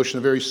into motion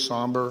a very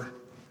somber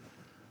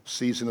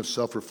season of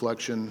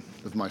self-reflection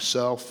of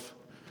myself,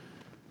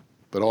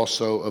 but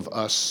also of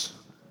us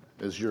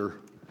as your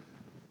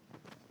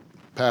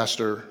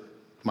pastor,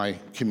 my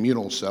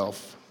communal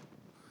self,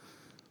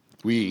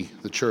 we,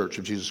 the Church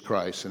of Jesus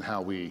Christ, and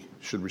how we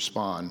should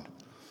respond.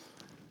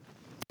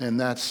 And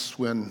that's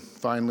when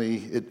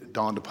finally it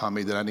dawned upon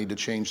me that I need to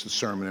change the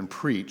sermon and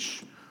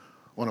preach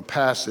on a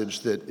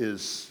passage that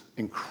is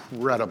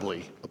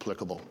incredibly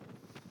applicable.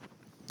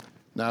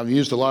 Now, I've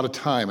used a lot of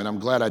time, and I'm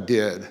glad I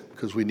did,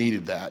 because we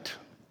needed that,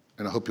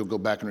 and I hope you'll go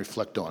back and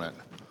reflect on it.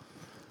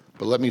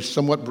 But let me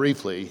somewhat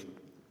briefly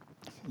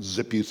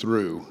zip you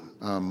through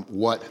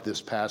what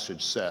this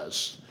passage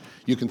says.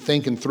 You can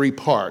think in three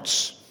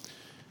parts.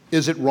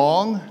 Is it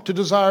wrong to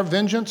desire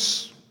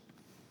vengeance?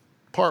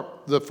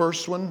 The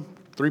first one,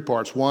 3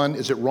 parts. 1,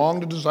 is it wrong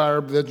to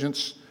desire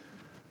vengeance?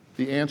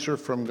 The answer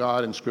from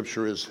God in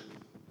Scripture is,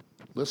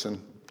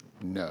 listen,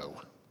 no.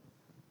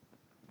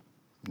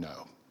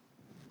 No.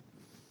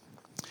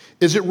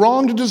 Is it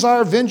wrong to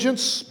desire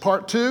vengeance?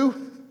 Part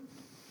 2,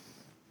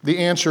 the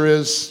answer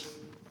is,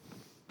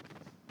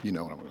 you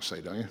know what I'm going to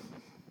say, don't you?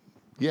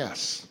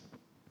 Yes,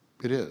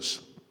 it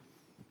is.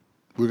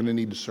 We're going to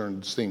need to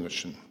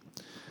distinguish.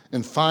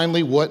 And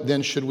finally, what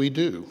then should we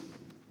do?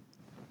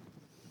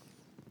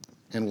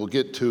 And we'll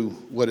get to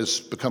what has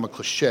become a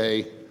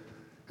cliche,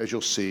 as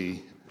you'll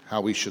see,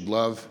 how we should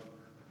love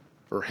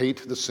or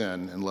hate the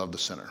sin and love the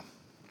sinner.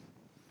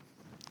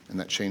 And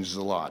that changes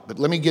a lot. But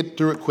let me get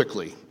through it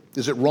quickly.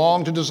 Is it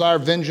wrong to desire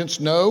vengeance?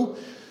 No,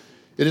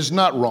 it is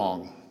not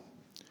wrong.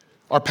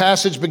 Our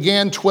passage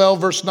began 12,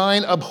 verse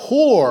 9,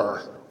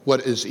 abhor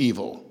what is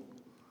evil.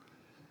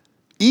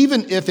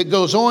 Even if it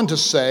goes on to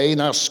say,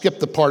 and I'll skip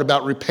the part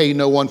about repay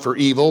no one for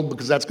evil,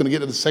 because that's going to get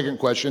to the second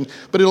question,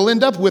 but it'll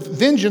end up with,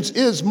 vengeance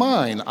is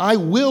mine, I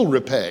will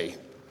repay,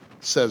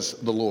 says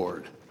the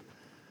Lord.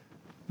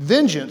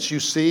 Vengeance, you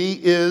see,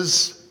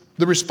 is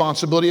the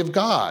responsibility of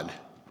God,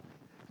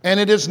 and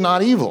it is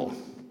not evil.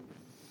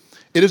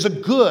 It is a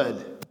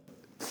good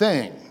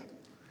thing,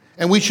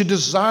 and we should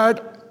desire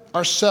it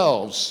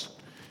ourselves,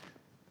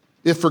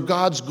 if for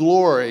God's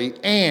glory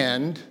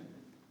and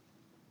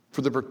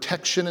for the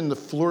protection and the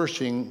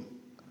flourishing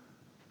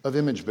of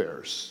image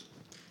bearers.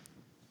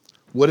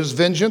 What is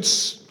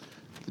vengeance?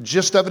 The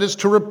gist of it is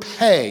to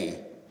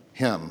repay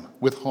him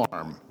with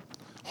harm.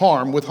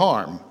 Harm with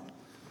harm.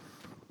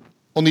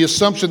 On the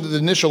assumption that the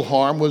initial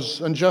harm was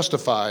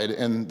unjustified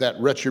and that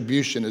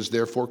retribution is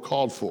therefore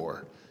called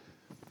for.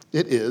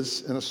 It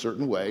is, in a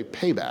certain way,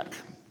 payback.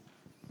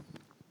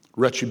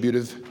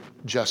 Retributive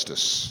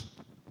justice.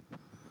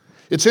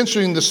 It's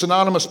interesting, the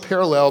synonymous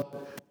parallel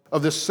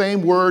of the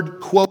same word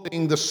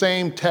quoting the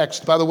same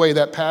text. By the way,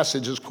 that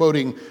passage is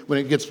quoting, when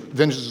it gets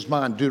vengeance is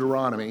mine,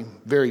 Deuteronomy.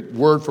 Very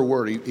word for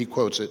word, he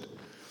quotes it.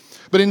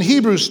 But in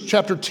Hebrews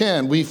chapter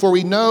 10, for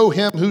we know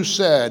him who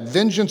said,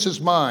 vengeance is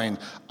mine,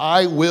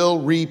 I will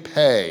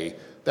repay.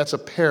 That's a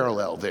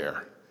parallel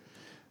there.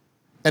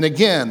 And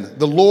again,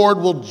 the Lord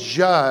will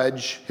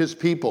judge his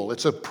people.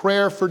 It's a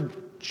prayer for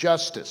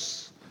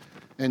justice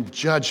and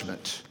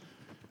judgment.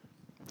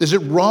 Is it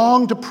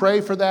wrong to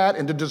pray for that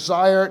and to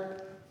desire it?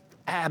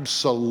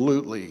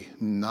 Absolutely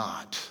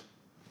not.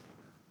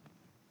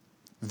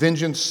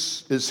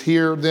 Vengeance is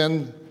here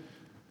then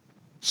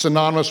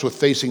synonymous with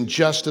facing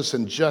justice,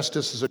 and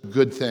justice is a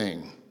good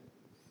thing.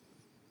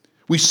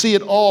 We see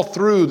it all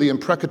through the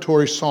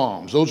imprecatory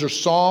Psalms. Those are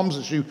Psalms,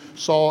 as you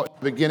saw at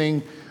the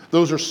beginning,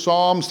 those are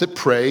Psalms that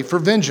pray for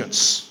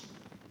vengeance.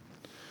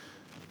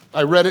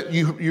 I read it,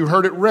 you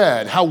heard it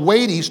read, how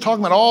weighty, he's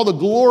talking about all the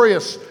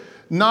glorious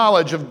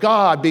knowledge of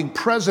God being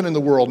present in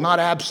the world, not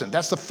absent.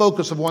 That's the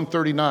focus of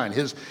 139,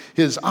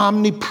 his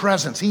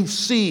omnipresence. He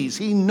sees,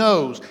 he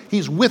knows,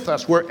 he's with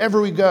us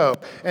wherever we go.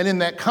 And in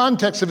that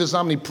context of his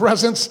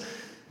omnipresence,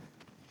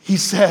 he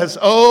says,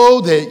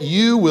 oh, that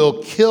you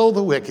will kill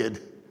the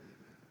wicked,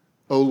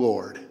 O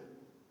Lord,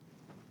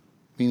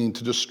 meaning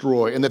to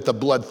destroy, and that the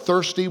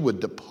bloodthirsty would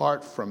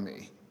depart from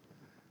me.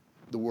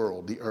 the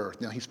world, the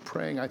earth. Now he's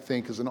praying, I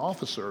think, as an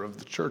officer of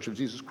the Church of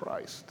Jesus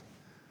Christ.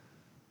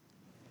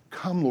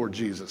 Come, Lord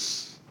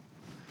Jesus,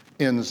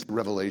 ends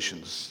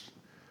Revelations,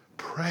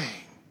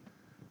 praying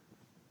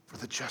for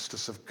the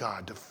justice of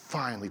God to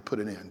finally put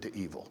an end to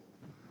evil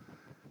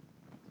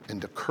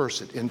and to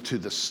curse it into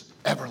this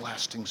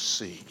everlasting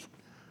sea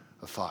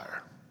of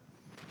fire.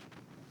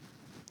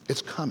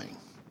 It's coming.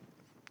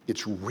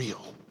 It's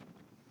real.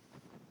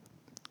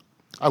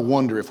 I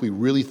wonder if we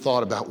really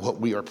thought about what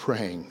we are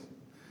praying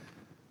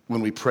when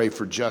we pray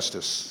for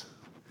justice.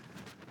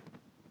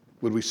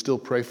 Would we still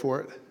pray for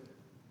it?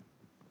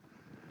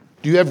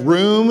 Do you have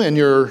room in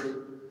your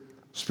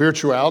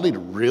spirituality to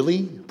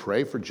really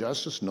pray for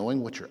justice,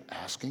 knowing what you're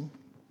asking?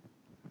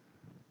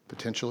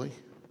 Potentially?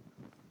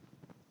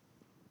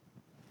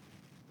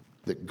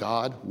 That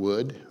God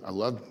would, I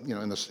love,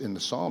 in the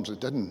Psalms, it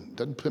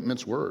doesn't put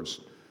mince words.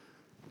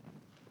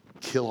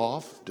 Kill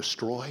off,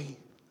 destroy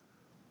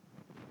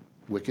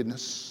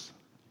wickedness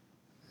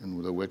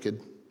and the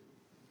wicked.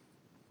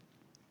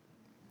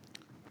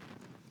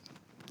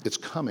 It's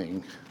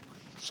coming,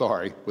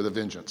 with a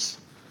vengeance.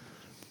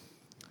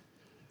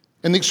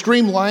 And the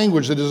extreme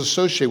language that is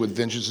associated with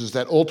vengeance is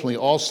that ultimately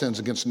all sins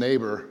against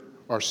neighbor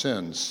are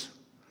sins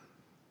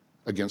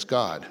against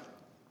God.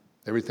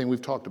 Everything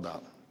we've talked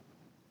about,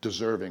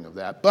 deserving of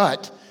that.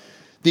 But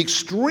the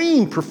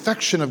extreme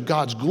perfection of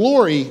God's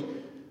glory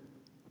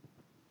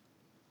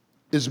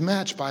is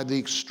matched by the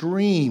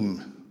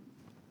extreme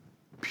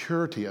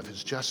purity of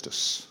his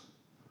justice.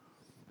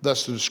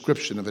 Thus, the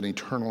description of an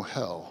eternal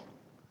hell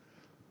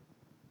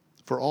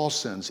for all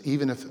sins,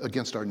 even if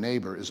against our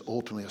neighbor, is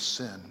ultimately a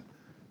sin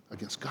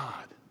against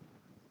God,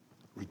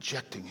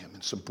 rejecting him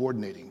and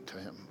subordinating to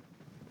him.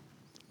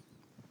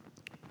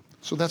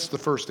 So that's the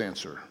first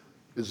answer.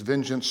 Is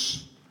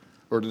vengeance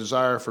or the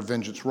desire for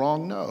vengeance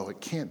wrong? No,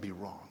 it can't be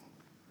wrong.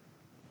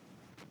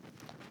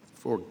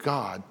 For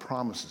God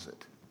promises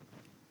it.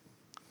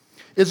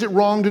 Is it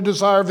wrong to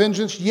desire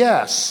vengeance?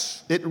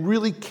 Yes, it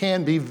really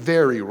can be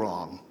very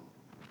wrong.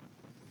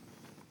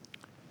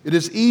 It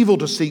is evil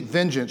to seek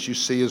vengeance, you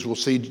see, as we'll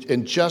see,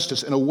 in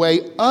justice in a way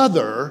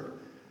other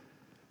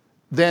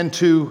than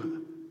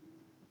to,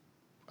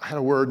 I had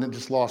a word and it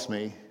just lost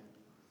me,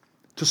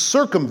 to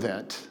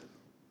circumvent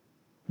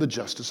the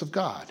justice of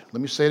God.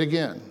 Let me say it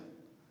again.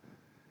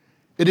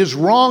 It is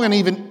wrong and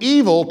even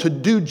evil to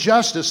do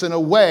justice in a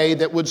way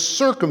that would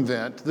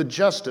circumvent the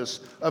justice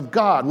of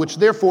God, which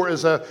therefore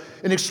is an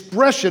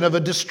expression of a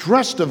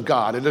distrust of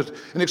God, and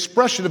an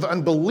expression of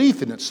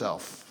unbelief in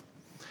itself.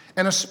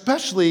 And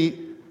especially,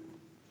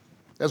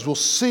 as we'll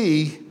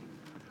see,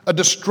 a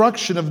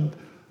destruction of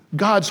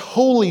God's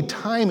holy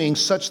timing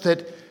such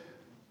that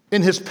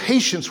in his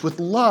patience with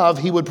love,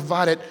 he would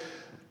provide it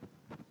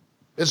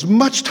as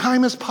much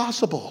time as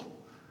possible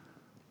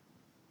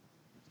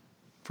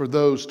for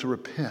those to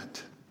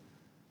repent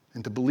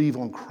and to believe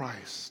on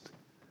Christ,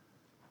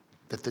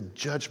 that the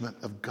judgment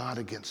of God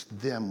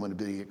against them would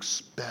be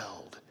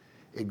expelled,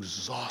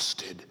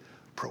 exhausted,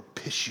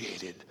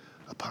 propitiated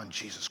upon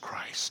Jesus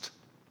Christ,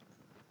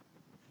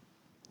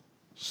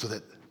 so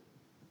that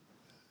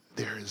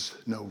there is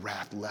no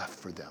wrath left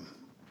for them,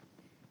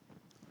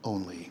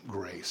 only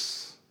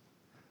grace.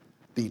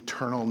 The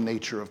eternal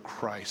nature of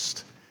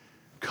Christ,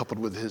 coupled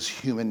with his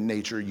human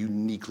nature,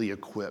 uniquely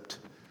equipped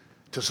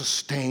to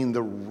sustain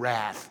the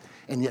wrath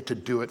and yet to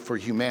do it for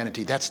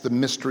humanity. That's the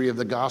mystery of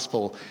the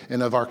gospel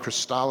and of our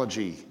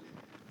Christology.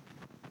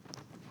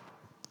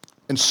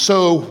 And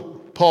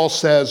so Paul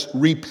says,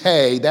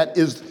 repay. That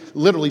is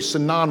literally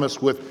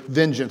synonymous with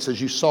vengeance,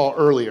 as you saw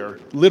earlier,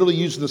 literally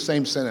used in the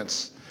same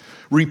sentence.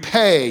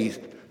 Repay,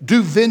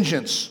 do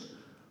vengeance.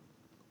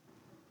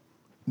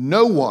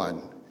 No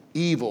one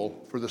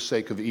evil for the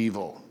sake of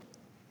evil,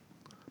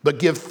 but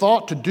give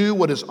thought to do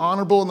what is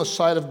honorable in the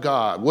sight of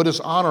God. What is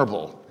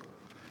honorable?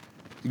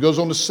 He goes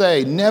on to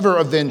say, never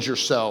avenge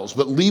yourselves,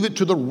 but leave it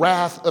to the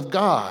wrath of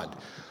God.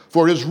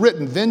 For it is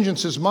written,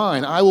 vengeance is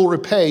mine, I will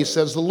repay,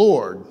 says the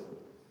Lord.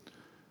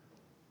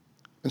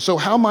 And so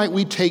how might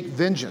we take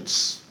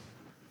vengeance?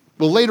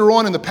 Well, later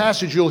on in the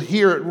passage, you'll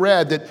hear it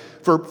read that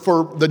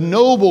for the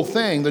noble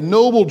thing, the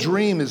noble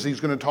dream, as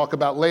he's going to talk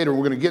about later,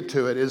 we're going to get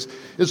to it, is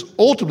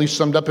ultimately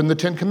summed up in the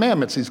Ten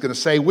Commandments, he's going to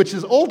say, which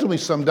is ultimately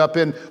summed up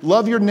in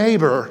love your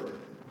neighbor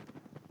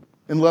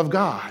and love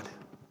God.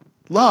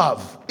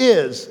 Love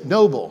is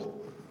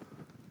noble.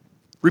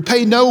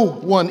 Repay no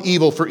one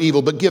evil for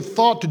evil, but give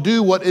thought to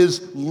do what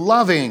is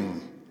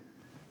loving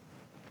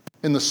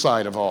in the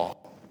sight of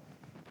all.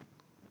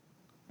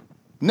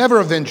 Never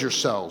avenge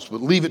yourselves,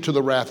 but leave it to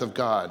the wrath of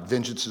God.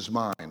 Vengeance is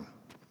mine.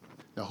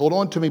 Now hold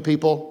on to me,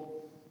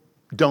 people.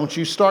 Don't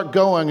you start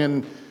going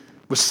and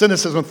with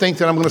cynicism think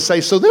that I'm going to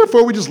say, so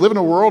therefore we just live in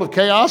a world of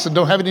chaos and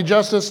don't have any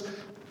justice.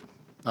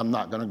 I'm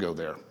not going to go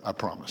there, I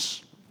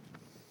promise.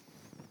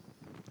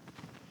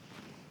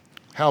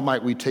 How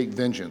might we take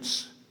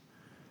vengeance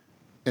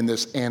in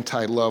this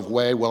anti-love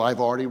way? Well,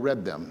 I've already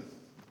read them.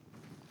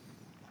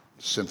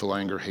 sinful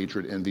anger,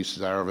 hatred, envy,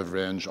 desire of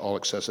revenge, all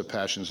excessive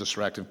passions,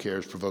 distractive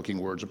cares, provoking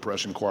words,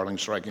 oppression, quarreling,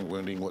 striking,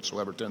 wounding,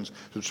 whatsoever tends to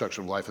the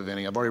destruction of life of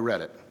any. I've already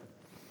read it.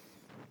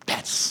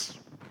 That's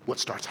what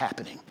starts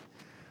happening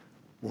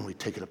when we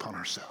take it upon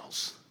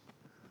ourselves.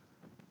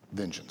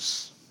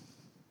 Vengeance.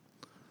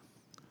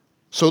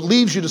 So it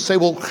leaves you to say,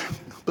 well,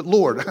 but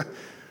Lord,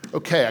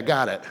 okay, I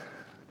got it.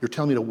 You're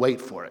telling me to wait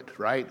for it,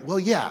 right? Well,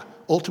 yeah,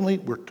 ultimately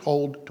we're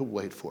told to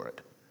wait for it.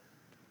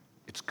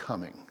 It's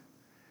coming.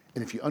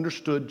 And if you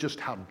understood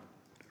just how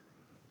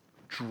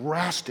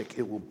drastic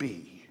it will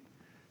be,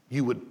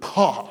 you would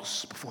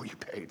pause before you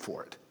paid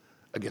for it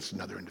against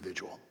another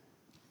individual.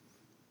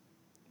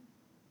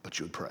 But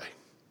you would pray.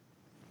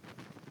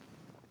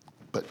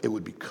 But it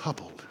would be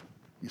coupled,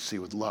 you see,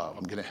 with love.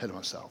 I'm getting ahead of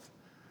myself.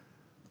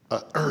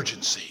 An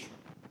urgency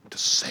to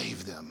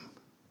save them.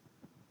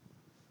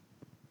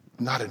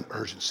 Not an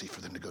urgency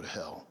for them to go to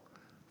hell,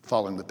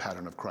 following the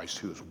pattern of Christ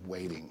who is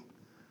waiting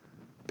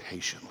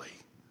patiently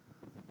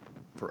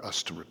for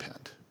us to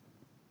repent.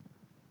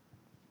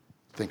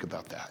 Think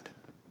about that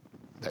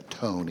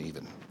tone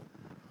even.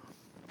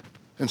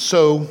 And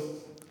so,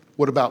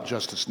 what about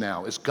justice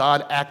now? Is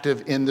God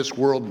active in this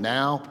world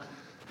now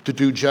to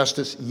do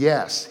justice?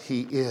 Yes,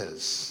 he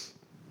is.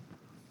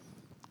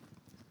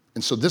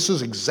 And so this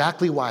is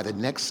exactly why the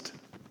next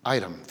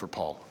item for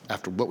Paul,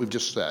 after what we've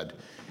just said,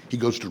 he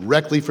goes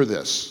directly for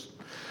this.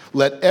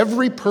 Let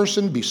every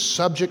person be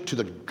subject to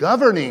the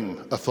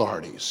governing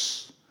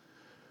authorities.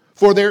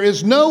 For there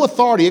is no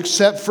authority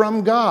except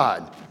from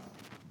God.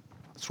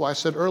 That's why I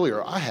said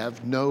earlier, I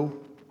have no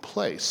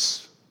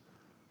place.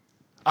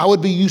 I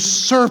would be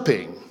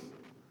usurping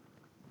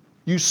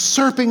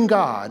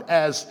God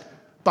as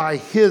by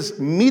his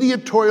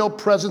mediatorial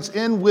presence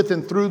in, with,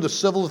 and through the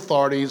civil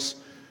authorities.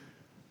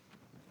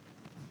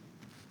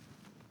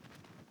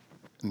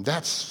 And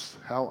that's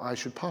how I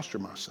should posture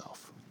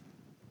myself.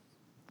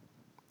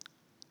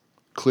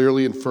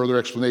 Clearly, in further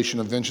explanation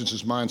of vengeance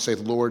is mine, saith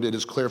the Lord, it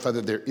is clarified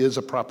that there is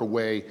a proper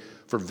way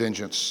for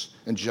vengeance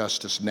and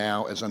justice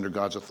now as under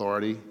God's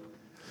authority.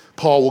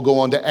 Paul will go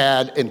on to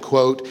add, and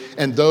quote,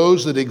 and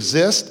those that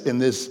exist in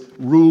this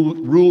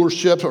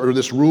rulership or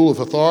this rule of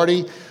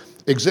authority,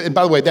 and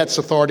by the way, that's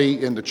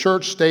authority in the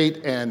church,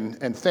 state,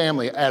 and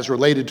family as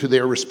related to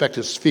their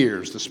respective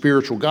spheres, the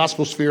spiritual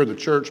gospel sphere, the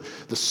church,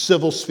 the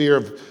civil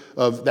sphere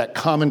of that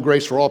common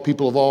grace for all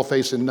people of all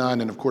faith and none,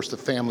 and of course the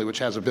family, which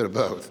has a bit of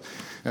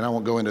both. And I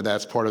won't go into that.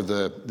 It's part of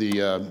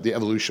the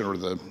evolution or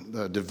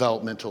the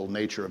developmental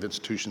nature of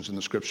institutions in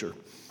the Scripture.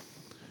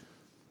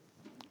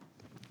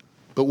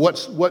 But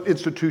what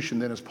institution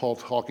then is Paul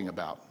talking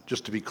about?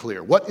 Just to be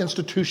clear, what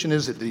institution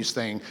is it that he's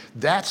saying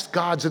that's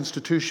God's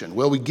institution?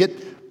 Well, we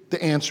get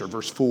the answer,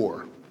 verse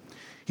 4.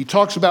 He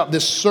talks about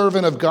this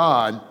servant of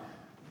God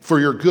for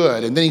your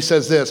good, and then he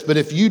says this: but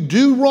if you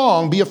do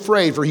wrong, be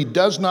afraid, for he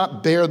does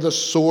not bear the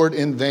sword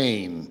in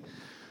vain,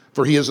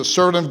 for he is a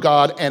servant of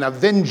God, an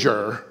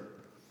avenger,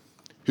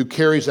 who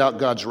carries out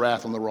God's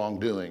wrath on the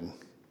wrongdoing.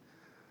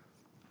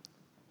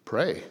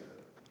 Pray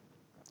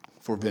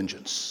for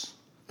vengeance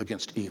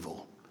against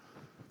evil.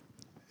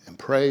 And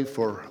pray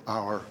for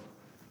our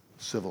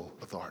civil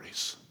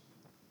authorities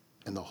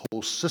and the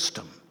whole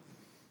system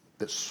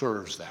that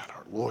serves that,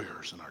 our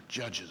lawyers and our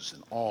judges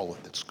and all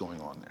of that's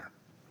going on there.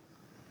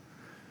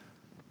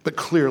 But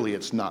clearly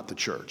it's not the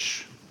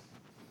church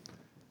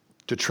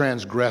to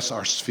transgress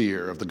our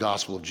sphere of the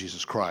gospel of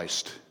Jesus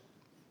Christ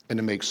and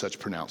to make such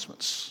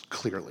pronouncements.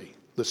 Clearly,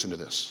 listen to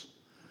this.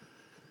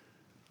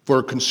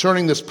 For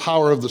concerning this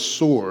power of the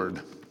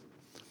sword,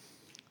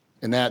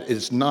 and that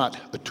is not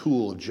a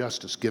tool of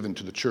justice given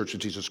to the church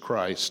of Jesus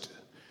Christ,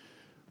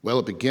 well,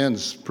 it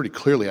begins pretty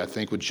clearly, I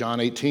think, with John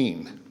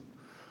 18.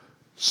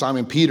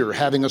 Simon Peter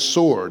having a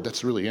sword.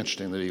 That's really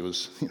interesting that he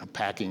was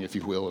packing, if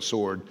you will, a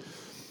sword.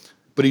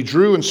 But he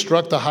drew and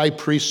struck the high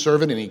priest's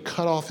servant, and he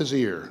cut off his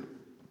ear.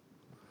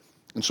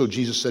 And so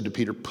Jesus said to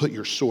Peter, put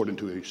your sword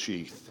into its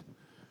sheath.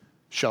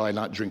 Shall I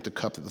not drink the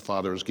cup that the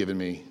Father has given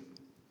me?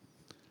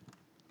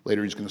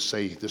 Later he's going to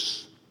say,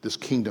 this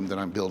kingdom that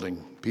I'm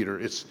building, Peter,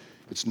 it's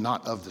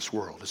not of this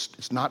world.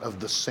 It's not of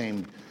the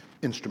same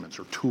instruments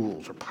or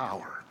tools or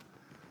power.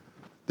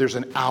 There's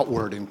an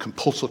outward and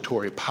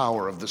compulsory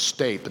power of the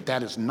state, but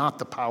that is not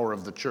the power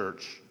of the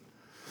church.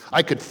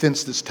 I could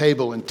fence this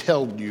table and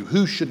tell you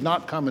who should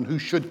not come and who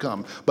should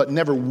come, but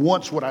never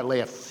once would I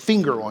lay a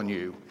finger on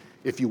you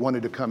if you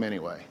wanted to come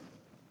anyway,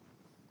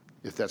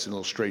 if that's an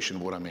illustration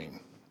of what I mean.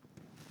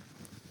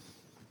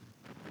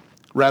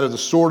 Rather, the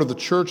sword of the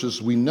church,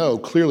 as we know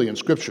clearly in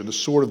Scripture, the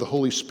sword of the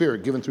Holy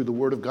Spirit given through the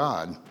Word of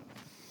God.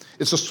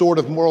 It's a sword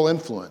of moral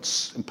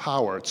influence and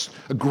power. It's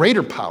a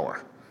greater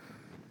power.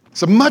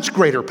 It's a much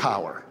greater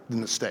power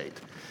than the state.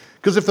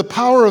 Because if the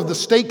power of the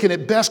state can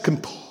at best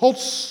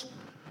compulse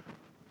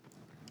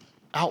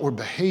outward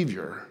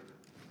behavior,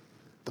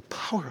 the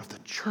power of the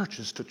church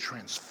is to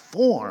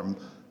transform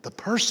the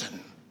person.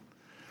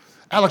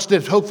 Alex de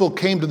Tocqueville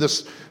came to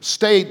this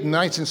state in the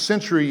 19th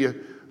century, a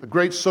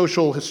great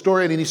social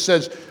historian, and he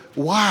says,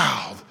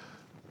 wow,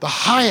 the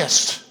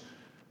highest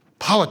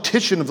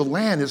politician of the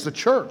land is the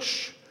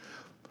church.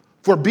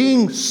 For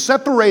being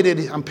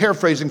separated, I'm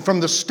paraphrasing, from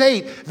the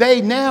state,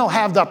 they now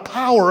have the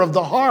power of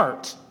the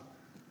heart.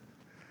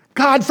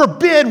 God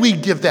forbid we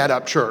give that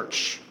up,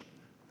 church.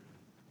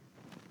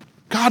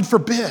 God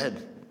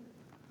forbid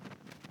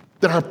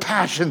that our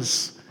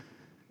passions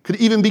could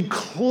even be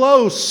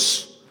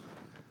close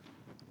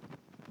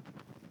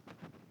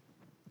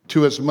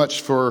to as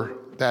much for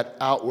that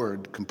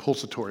outward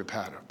compulsory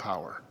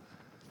power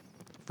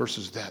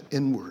versus that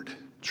inward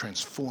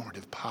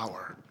transformative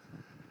power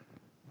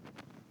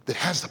that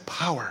has the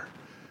power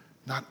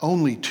not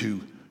only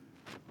to,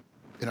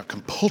 in a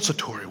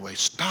compulsory way,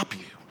 stop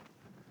you,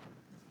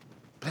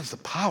 but has the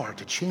power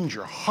to change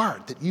your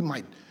heart that you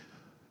might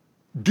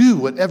do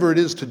whatever it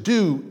is to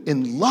do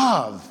in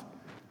love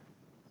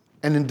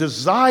and in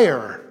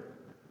desire,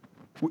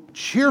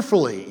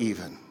 cheerfully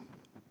even.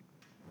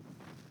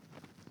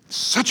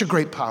 Such a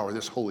great power,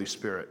 this Holy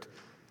Spirit,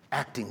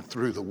 acting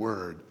through the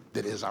word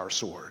that is our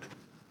sword.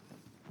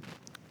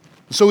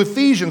 So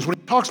Ephesians, when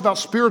he talks about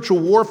spiritual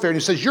warfare, and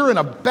he says, you're in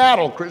a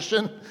battle,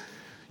 Christian.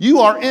 You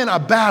are in a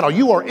battle.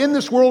 You are in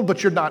this world,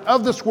 but you're not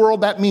of this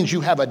world. That means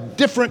you have a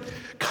different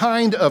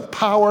kind of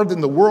power than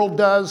the world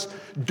does.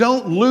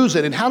 Don't lose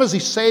it. And how does he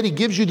say it? He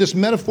gives you this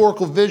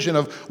metaphorical vision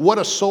of what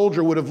a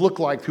soldier would have looked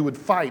like who would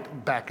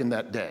fight back in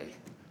that day.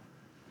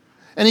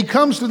 And he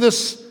comes to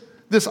this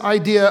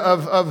idea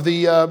of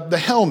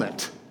the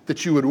helmet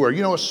that you would wear.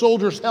 You know, a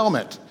soldier's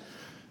helmet.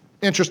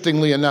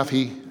 Interestingly enough,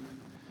 he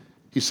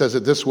says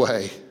it this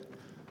way.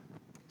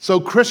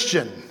 So,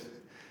 Christian,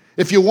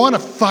 if you want to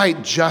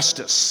fight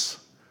justice,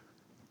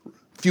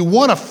 if you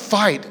want to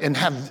fight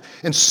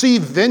and see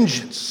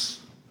vengeance,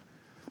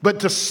 but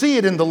to see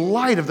it in the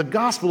light of the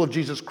gospel of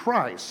Jesus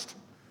Christ,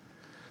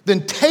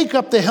 then take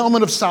up the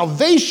helmet of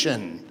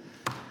salvation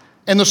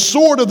and the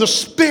sword of the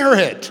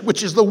Spirit,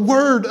 which is the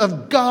word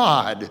of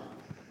God.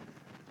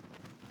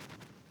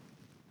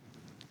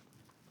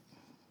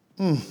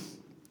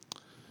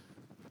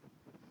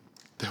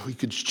 That we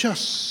could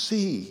just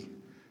see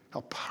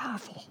how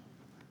powerful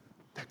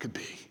that could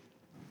be.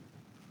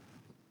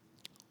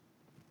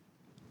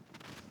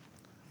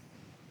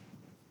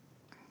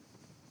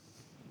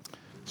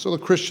 So the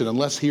Christian,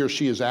 unless he or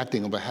she is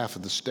acting on behalf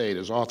of the state,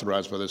 is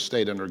authorized by the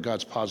state under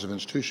God's positive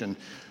institution,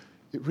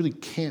 it really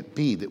can't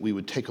be that we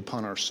would take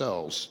upon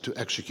ourselves to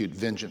execute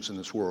vengeance in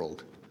this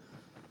world.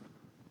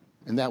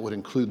 And that would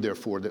include,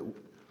 therefore, that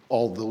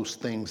all those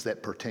things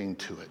that pertain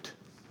to it.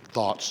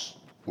 Thoughts,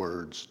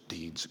 words,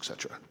 deeds,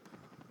 etc.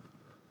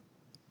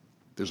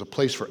 There's a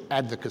place for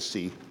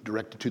advocacy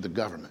directed to the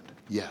government,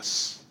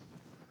 yes,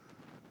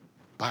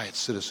 by its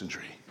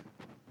citizenry.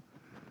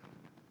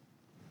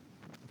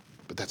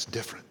 But that's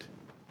different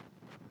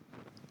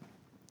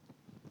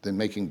than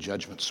making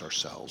judgments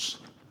ourselves.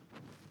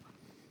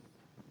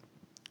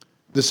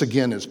 This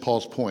again is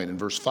Paul's point in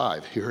verse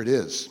 5. Here it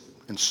is.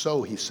 And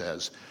so, he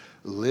says,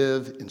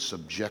 live in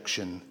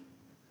subjection,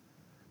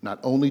 not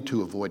only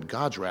to avoid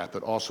God's wrath,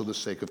 but also the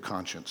sake of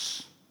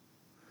conscience.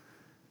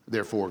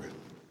 Therefore,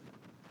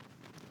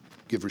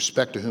 give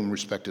respect to whom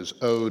respect is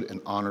owed, and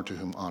honor to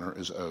whom honor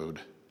is owed.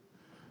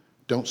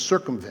 Don't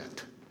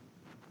circumvent.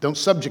 Don't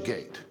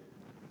subjugate.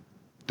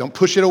 Don't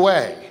push it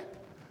away.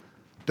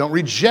 Don't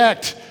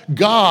reject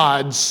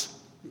God's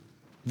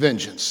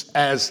vengeance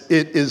as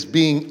it is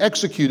being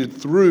executed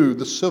through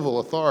the civil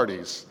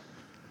authorities.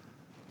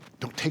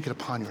 Don't take it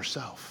upon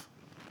yourself.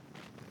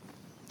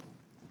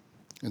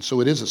 And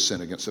so it is a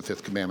sin against the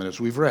fifth commandment, as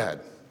we've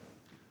read,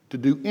 to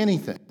do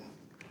anything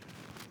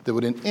that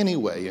would in any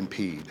way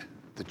impede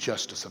the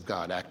justice of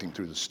God acting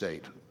through the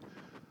state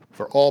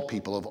for all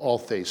people of all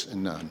faiths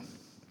and none.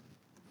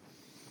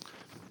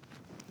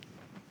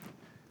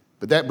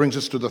 But that brings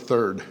us to the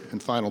third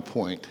and final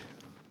point.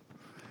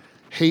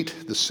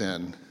 Hate the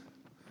sin,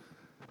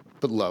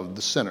 but love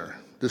the sinner.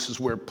 This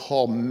is where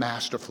Paul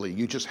masterfully,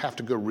 you just have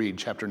to go read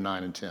chapter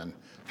 9 and 10,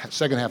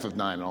 second half of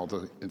 9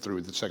 and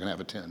through the second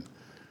half of 10.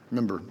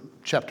 Remember,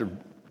 chapter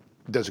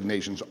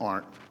designations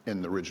aren't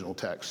in the original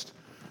text.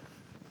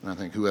 And I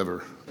think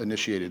whoever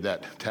initiated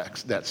that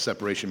text, that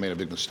separation, made a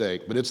big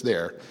mistake, but it's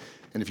there.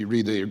 And if you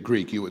read the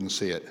Greek, you wouldn't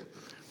see it.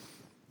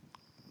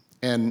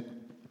 And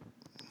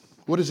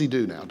what does he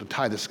do now to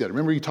tie this together?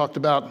 Remember he talked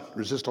about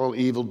resist all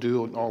evil,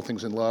 do all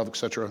things in love,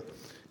 etc.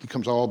 He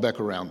comes all back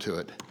around to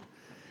it.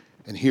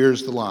 And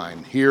here's the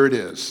line. Here it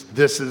is.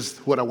 This is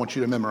what I want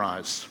you to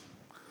memorize.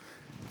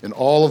 In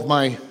all of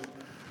my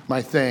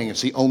thing,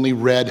 it's the only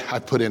red I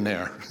put in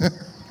there,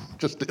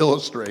 just to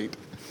illustrate.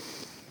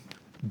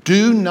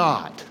 Do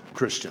not,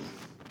 Christian,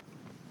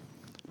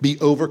 be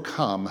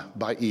overcome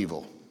by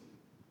evil,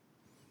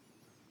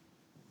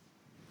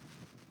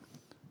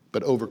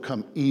 but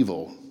overcome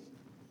evil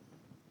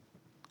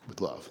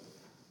with love.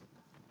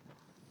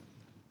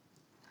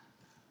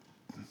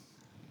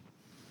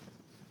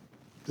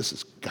 This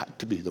has got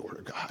to be the Word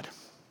of God.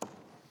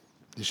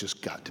 It's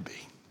just got to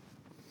be.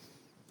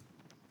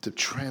 To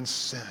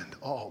transcend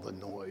all the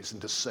noise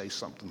and to say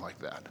something like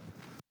that.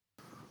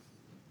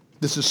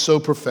 This is so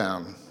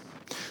profound.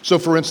 So,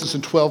 for instance,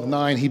 in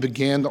 12:9, he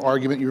began the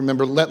argument, you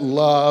remember, let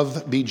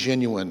love be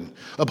genuine.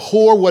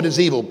 Abhor what is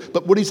evil.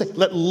 But what did he say?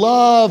 Let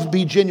love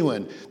be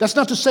genuine. That's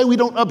not to say we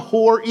don't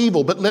abhor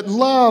evil, but let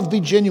love be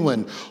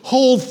genuine.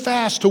 Hold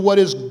fast to what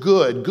is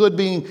good, good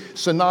being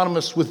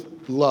synonymous with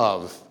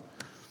love.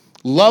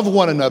 Love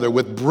one another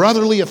with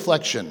brotherly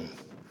affection.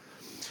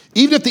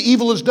 Even if the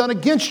evil is done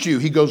against you,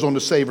 he goes on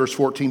to say, verse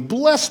 14,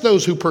 bless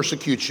those who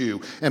persecute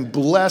you, and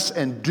bless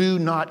and do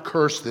not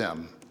curse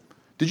them.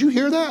 Did you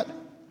hear that?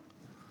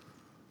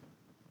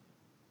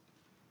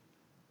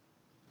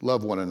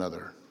 Love one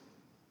another.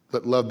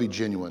 Let love be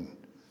genuine.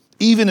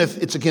 Even if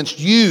it's against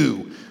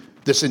you,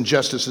 this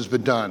injustice has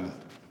been done.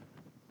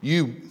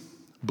 You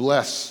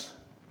bless,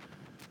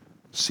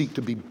 seek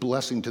to be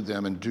blessing to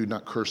them and do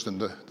not curse them.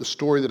 The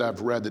story that I've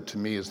read that to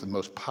me is the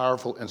most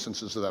powerful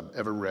instances that I've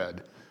ever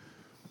read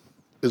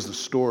is the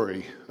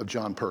story of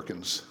John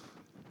Perkins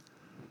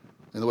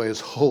and the way his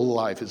whole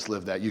life has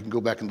lived that. You can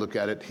go back and look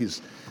at it.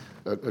 He's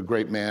a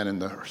great man in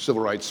the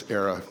civil rights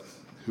era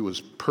who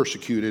was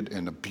persecuted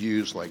and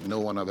abused like no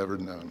one I've ever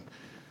known,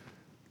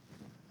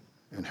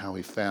 and how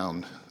he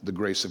found the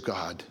grace of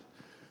God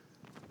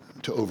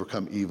to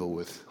overcome evil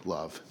with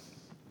love.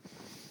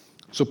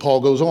 So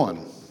Paul goes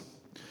on.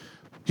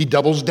 He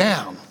doubles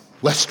down,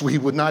 lest we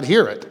would not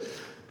hear it.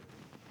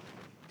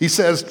 He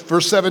says,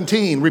 verse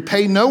 17,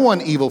 repay no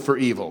one evil for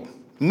evil.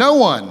 No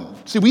one.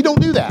 See, we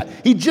don't do that.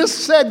 He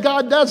just said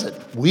God does it.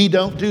 We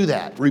don't do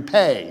that.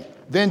 Repay,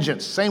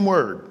 vengeance, same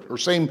word, or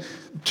same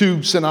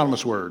two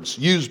synonymous words,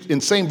 used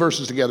in same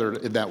verses together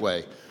in that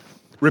way.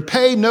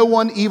 Repay no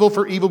one evil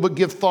for evil, but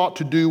give thought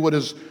to do what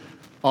is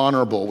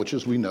honorable, which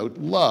is, we note,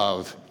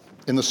 love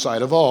in the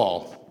sight of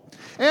all.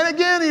 And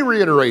again, he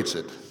reiterates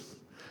it.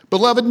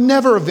 Beloved,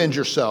 never avenge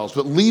yourselves,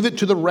 but leave it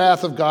to the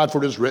wrath of God,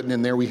 for it is written,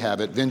 and there we have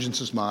it,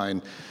 vengeance is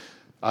mine,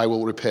 I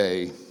will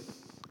repay.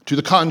 To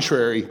the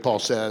contrary, Paul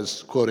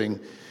says, quoting,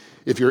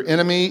 if your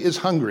enemy is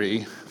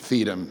hungry,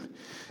 feed him.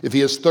 If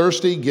he is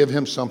thirsty, give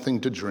him something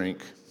to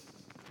drink.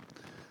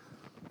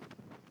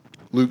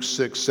 Luke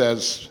 6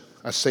 says,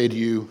 I say to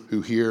you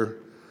who hear,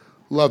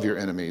 love your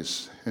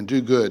enemies and do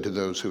good to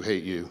those who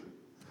hate you.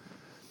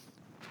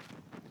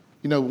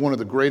 You know, one of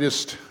the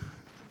greatest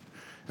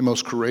and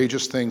most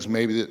courageous things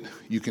maybe that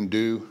you can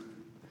do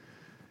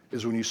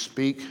is when you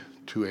speak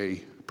to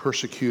a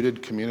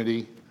persecuted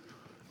community,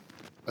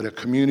 a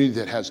community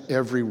that has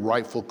every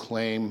rightful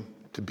claim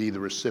to be the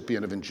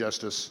recipient of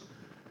injustice,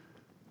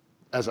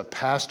 as a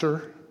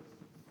pastor,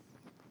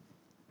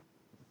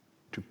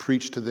 to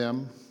preach to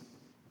them,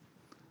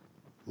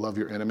 love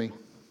your enemy.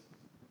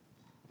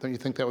 Don't you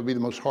think that would be the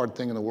most hard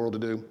thing in the world to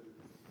do?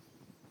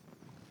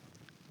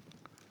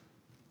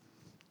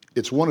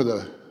 It's one of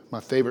my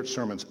favorite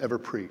sermons ever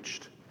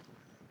preached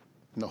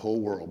in the whole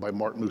world by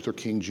Martin Luther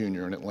King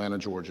Jr. in Atlanta,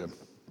 Georgia.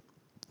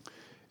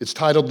 It's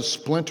titled The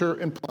Splinter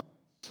and Plunge.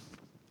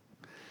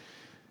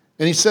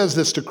 And he says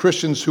this to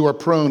Christians who are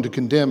prone to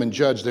condemn and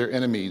judge their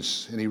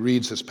enemies. And he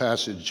reads this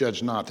passage,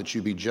 judge not that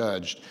you be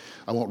judged.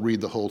 I won't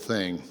read the whole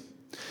thing.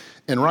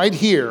 And right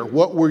here,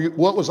 what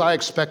was I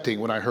expecting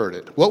when I heard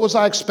it? What was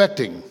I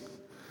expecting?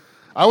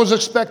 I was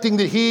expecting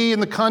that he, in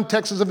the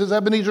context of his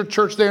Ebenezer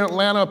Church there in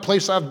Atlanta, a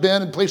place I've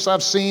been, a place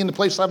I've seen, a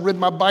place I've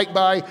ridden my bike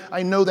by,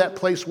 I know that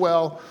place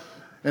well.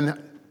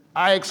 And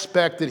I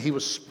expect that he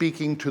was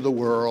speaking to the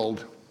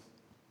world.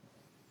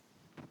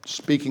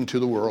 Speaking to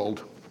the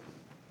world.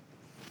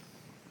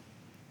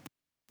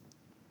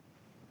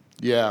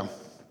 Yeah,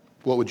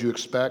 what would you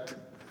expect?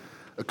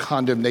 A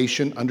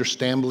condemnation,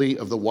 understandably,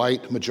 of the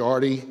white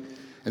majority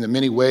and the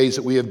many ways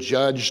that we have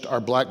judged our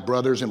black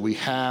brothers, and we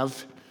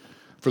have,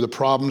 for the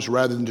problems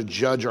rather than to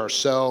judge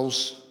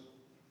ourselves.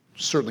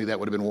 Certainly that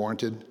would have been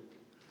warranted.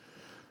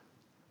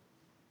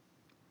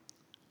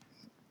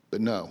 But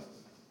no.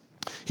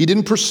 He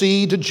didn't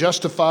proceed to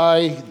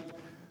justify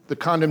the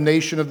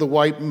condemnation of the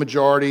white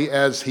majority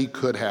as he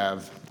could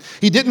have.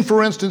 He didn't,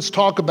 for instance,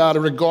 talk about a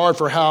regard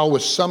for how,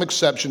 with some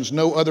exceptions,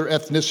 no other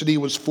ethnicity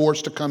was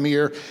forced to come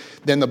here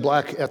than the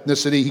black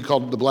ethnicity. He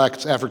called the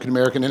blacks African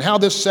American, and how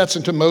this sets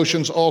into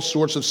motion all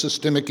sorts of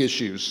systemic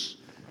issues.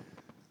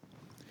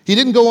 He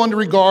didn't go on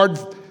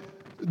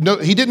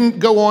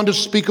to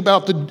speak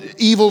about the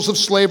evils of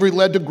slavery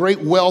led to great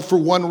wealth for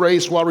one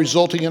race while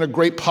resulting in a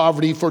great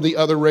poverty for the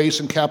other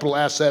race and capital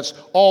assets.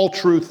 All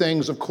true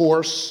things, of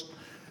course.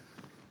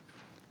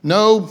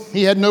 No,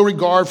 he had no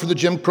regard for the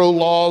Jim Crow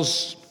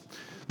laws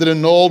that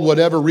annulled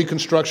whatever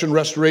Reconstruction,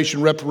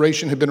 Restoration,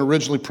 Reparation had been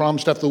originally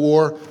promised after the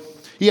war.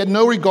 He had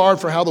no regard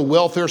for how the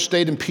welfare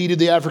state impeded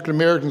the African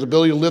Americans'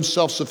 ability to live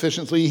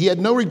self-sufficiently. He had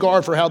no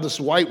regard for how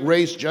this white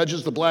race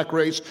judges the black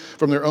race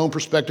from their own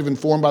perspective,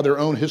 informed by their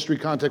own history,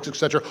 context,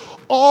 etc.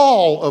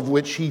 All of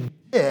which he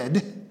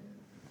did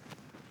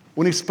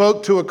when he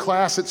spoke to a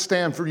class at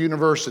Stanford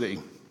University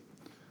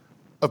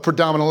of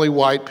predominantly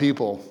white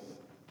people.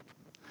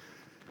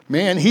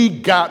 Man, he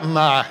got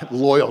my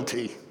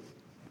loyalty.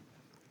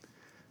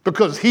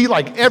 Because he,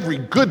 like every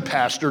good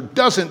pastor,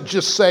 doesn't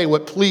just say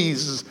what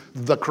pleases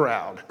the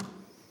crowd.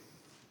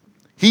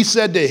 He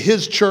said to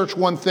his church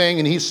one thing,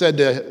 and he said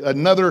to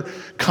another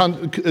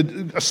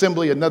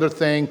assembly another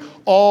thing,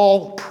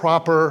 all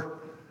proper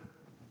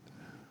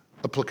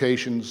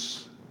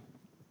applications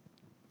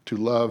to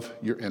love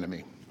your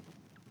enemy.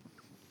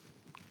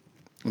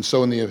 And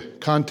so in the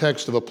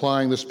context of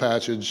applying this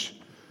passage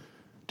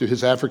to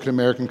his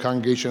African-American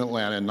congregation in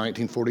Atlanta in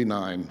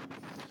 1949,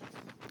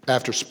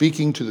 after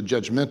speaking to the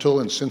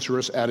judgmental and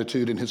censorious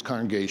attitude in his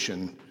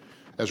congregation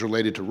as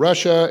related to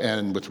Russia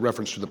and with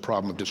reference to the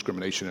problem of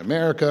discrimination in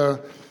America,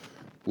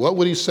 what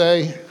would he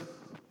say?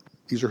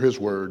 These are his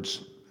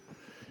words.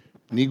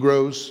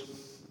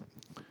 Negroes,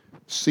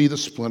 see the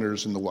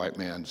splinters in the white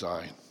man's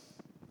eye,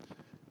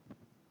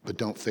 but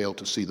don't fail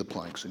to see the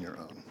planks in your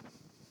own.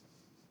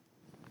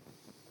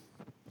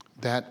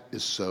 That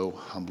is so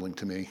humbling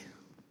to me.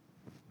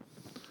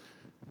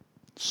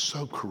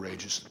 So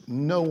courageous.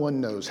 No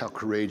one knows how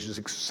courageous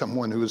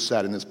someone who has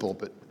sat in this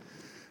pulpit.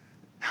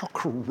 How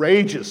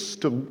courageous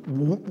to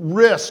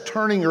risk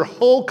turning your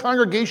whole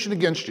congregation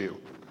against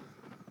you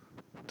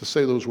to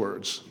say those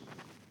words.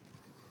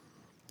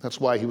 That's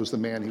why he was the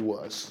man he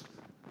was.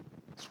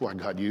 That's why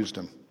God used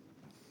him.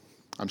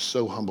 I'm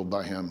so humbled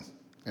by him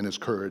and his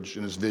courage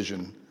and his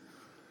vision.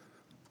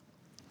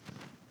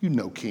 You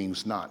know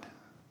King's not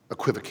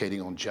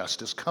equivocating on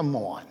justice. Come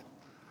on.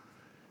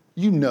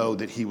 You know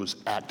that he was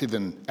active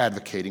in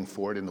advocating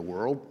for it in the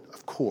world,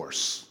 of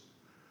course.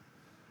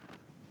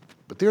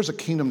 But there's a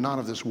kingdom not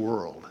of this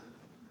world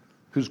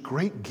whose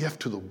great gift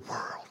to the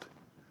world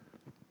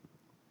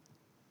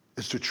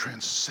is to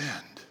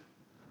transcend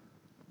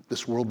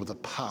this world with a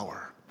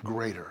power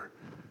greater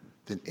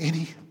than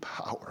any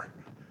power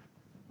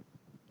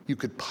you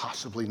could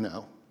possibly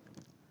know.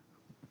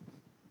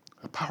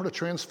 A power to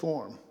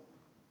transform.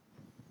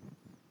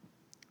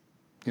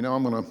 You know,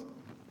 I'm going to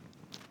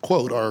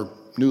quote our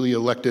newly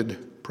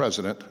elected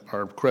president,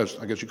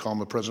 I guess you call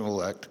him a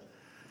president-elect.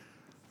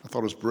 I thought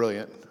it was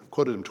brilliant.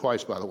 Quoted him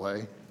twice, by the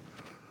way.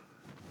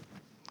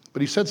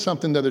 But he said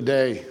something the other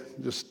day,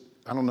 just,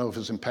 I don't know if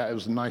it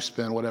was a nice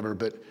spin, whatever,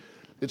 but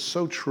it's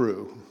so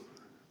true,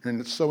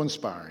 and it's so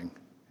inspiring.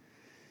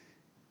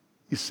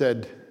 He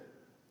said,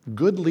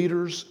 good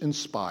leaders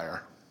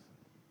inspire,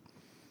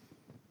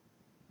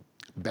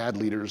 bad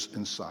leaders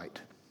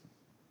incite.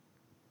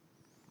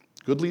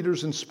 Good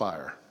leaders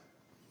inspire.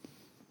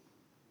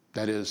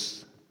 That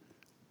is,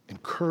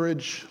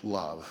 encourage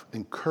love,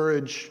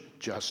 encourage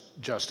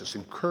justice,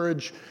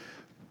 encourage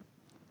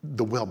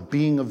the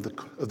well-being of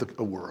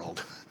the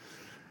world,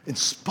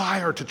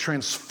 inspire to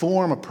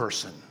transform a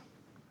person.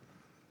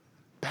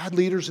 Bad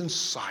leaders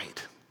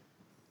incite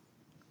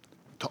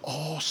to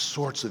all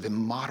sorts of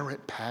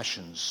immoderate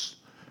passions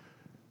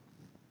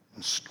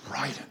and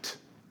strident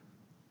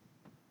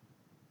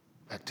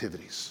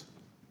activities.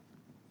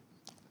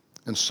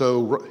 And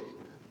so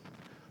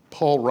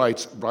Paul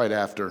writes right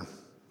after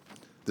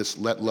this,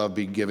 let love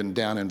be given,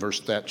 down in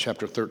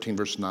chapter 13,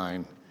 verse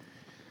 9.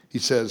 He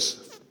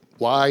says,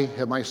 why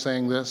am I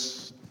saying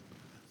this?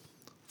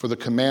 For the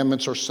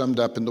commandments are summed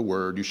up in the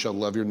word, you shall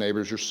love your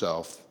neighbors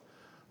yourself.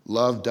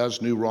 Love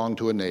does no wrong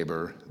to a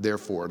neighbor.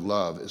 Therefore,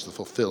 love is the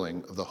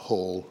fulfilling of the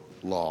whole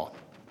law.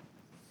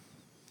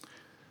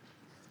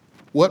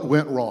 What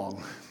went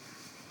wrong?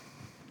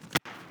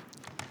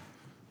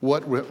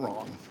 What went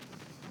wrong?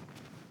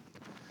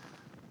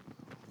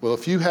 Well,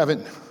 if you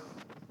haven't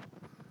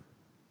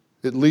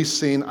at least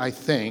seen, I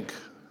think,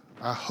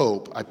 I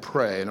hope, I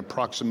pray, an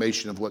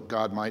approximation of what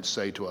God might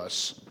say to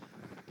us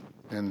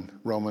in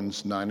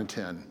Romans 9 and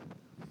 10.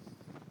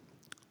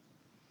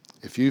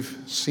 If you've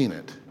seen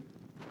it,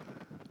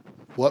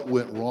 what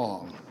went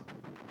wrong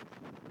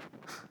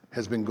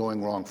has been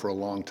going wrong for a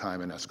long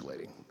time and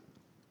escalating.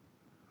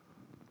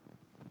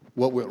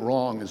 What went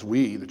wrong is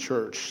we, the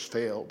church,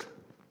 failed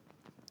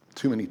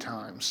too many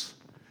times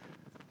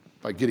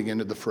by getting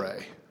into the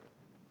fray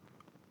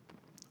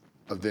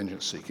of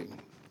vengeance seeking.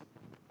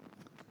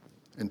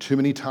 And too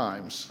many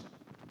times,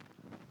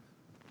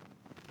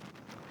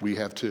 we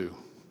have too,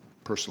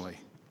 personally.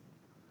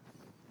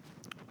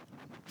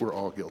 We're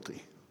all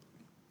guilty.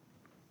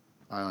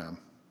 I am.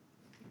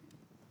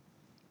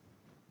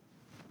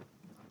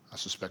 I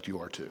suspect you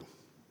are too.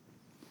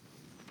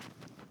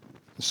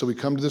 And so we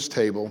come to this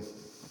table,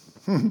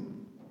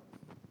 and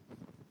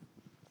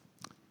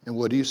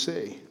what do you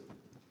see?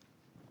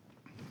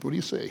 What do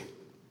you see?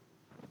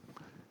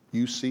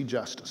 You see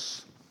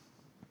justice.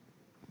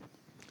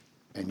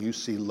 And you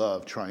see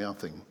love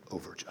triumphing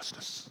over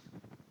justice.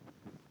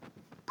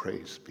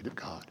 Praise be to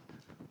God,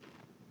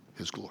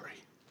 his glory.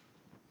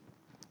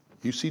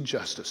 You see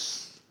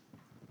justice,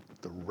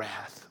 the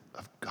wrath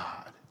of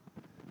God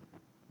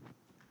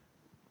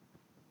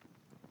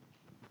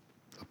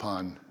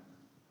upon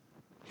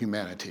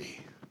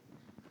humanity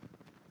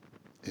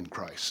in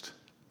Christ.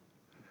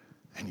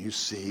 And you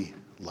see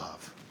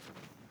love.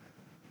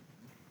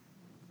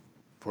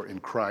 For in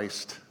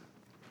Christ,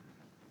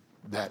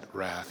 that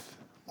wrath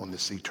on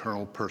this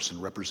eternal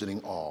person representing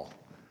all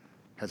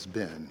has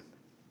been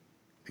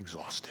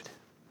exhausted.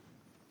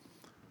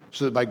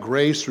 So that by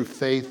grace through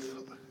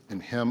faith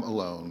in him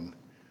alone,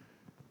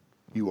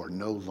 you are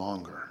no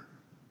longer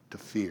to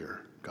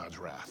fear God's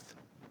wrath.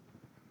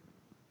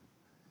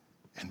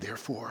 And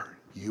therefore,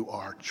 you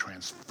are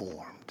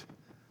transformed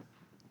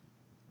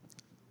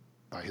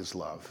by his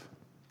love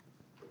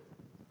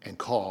and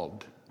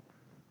called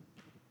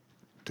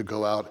to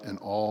go out in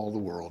all the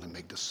world and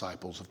make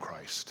disciples of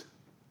Christ.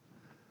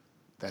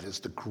 That is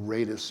the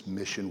greatest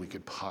mission we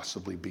could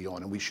possibly be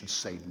on. And we should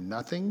say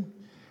nothing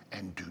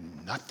and do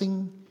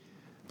nothing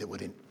that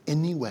would in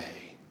any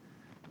way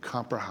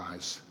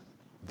compromise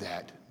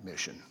that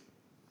mission.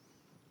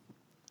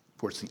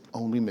 For it's the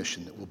only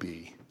mission that will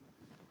be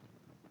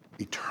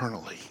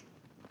eternally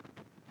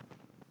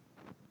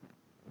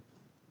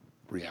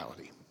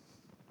reality.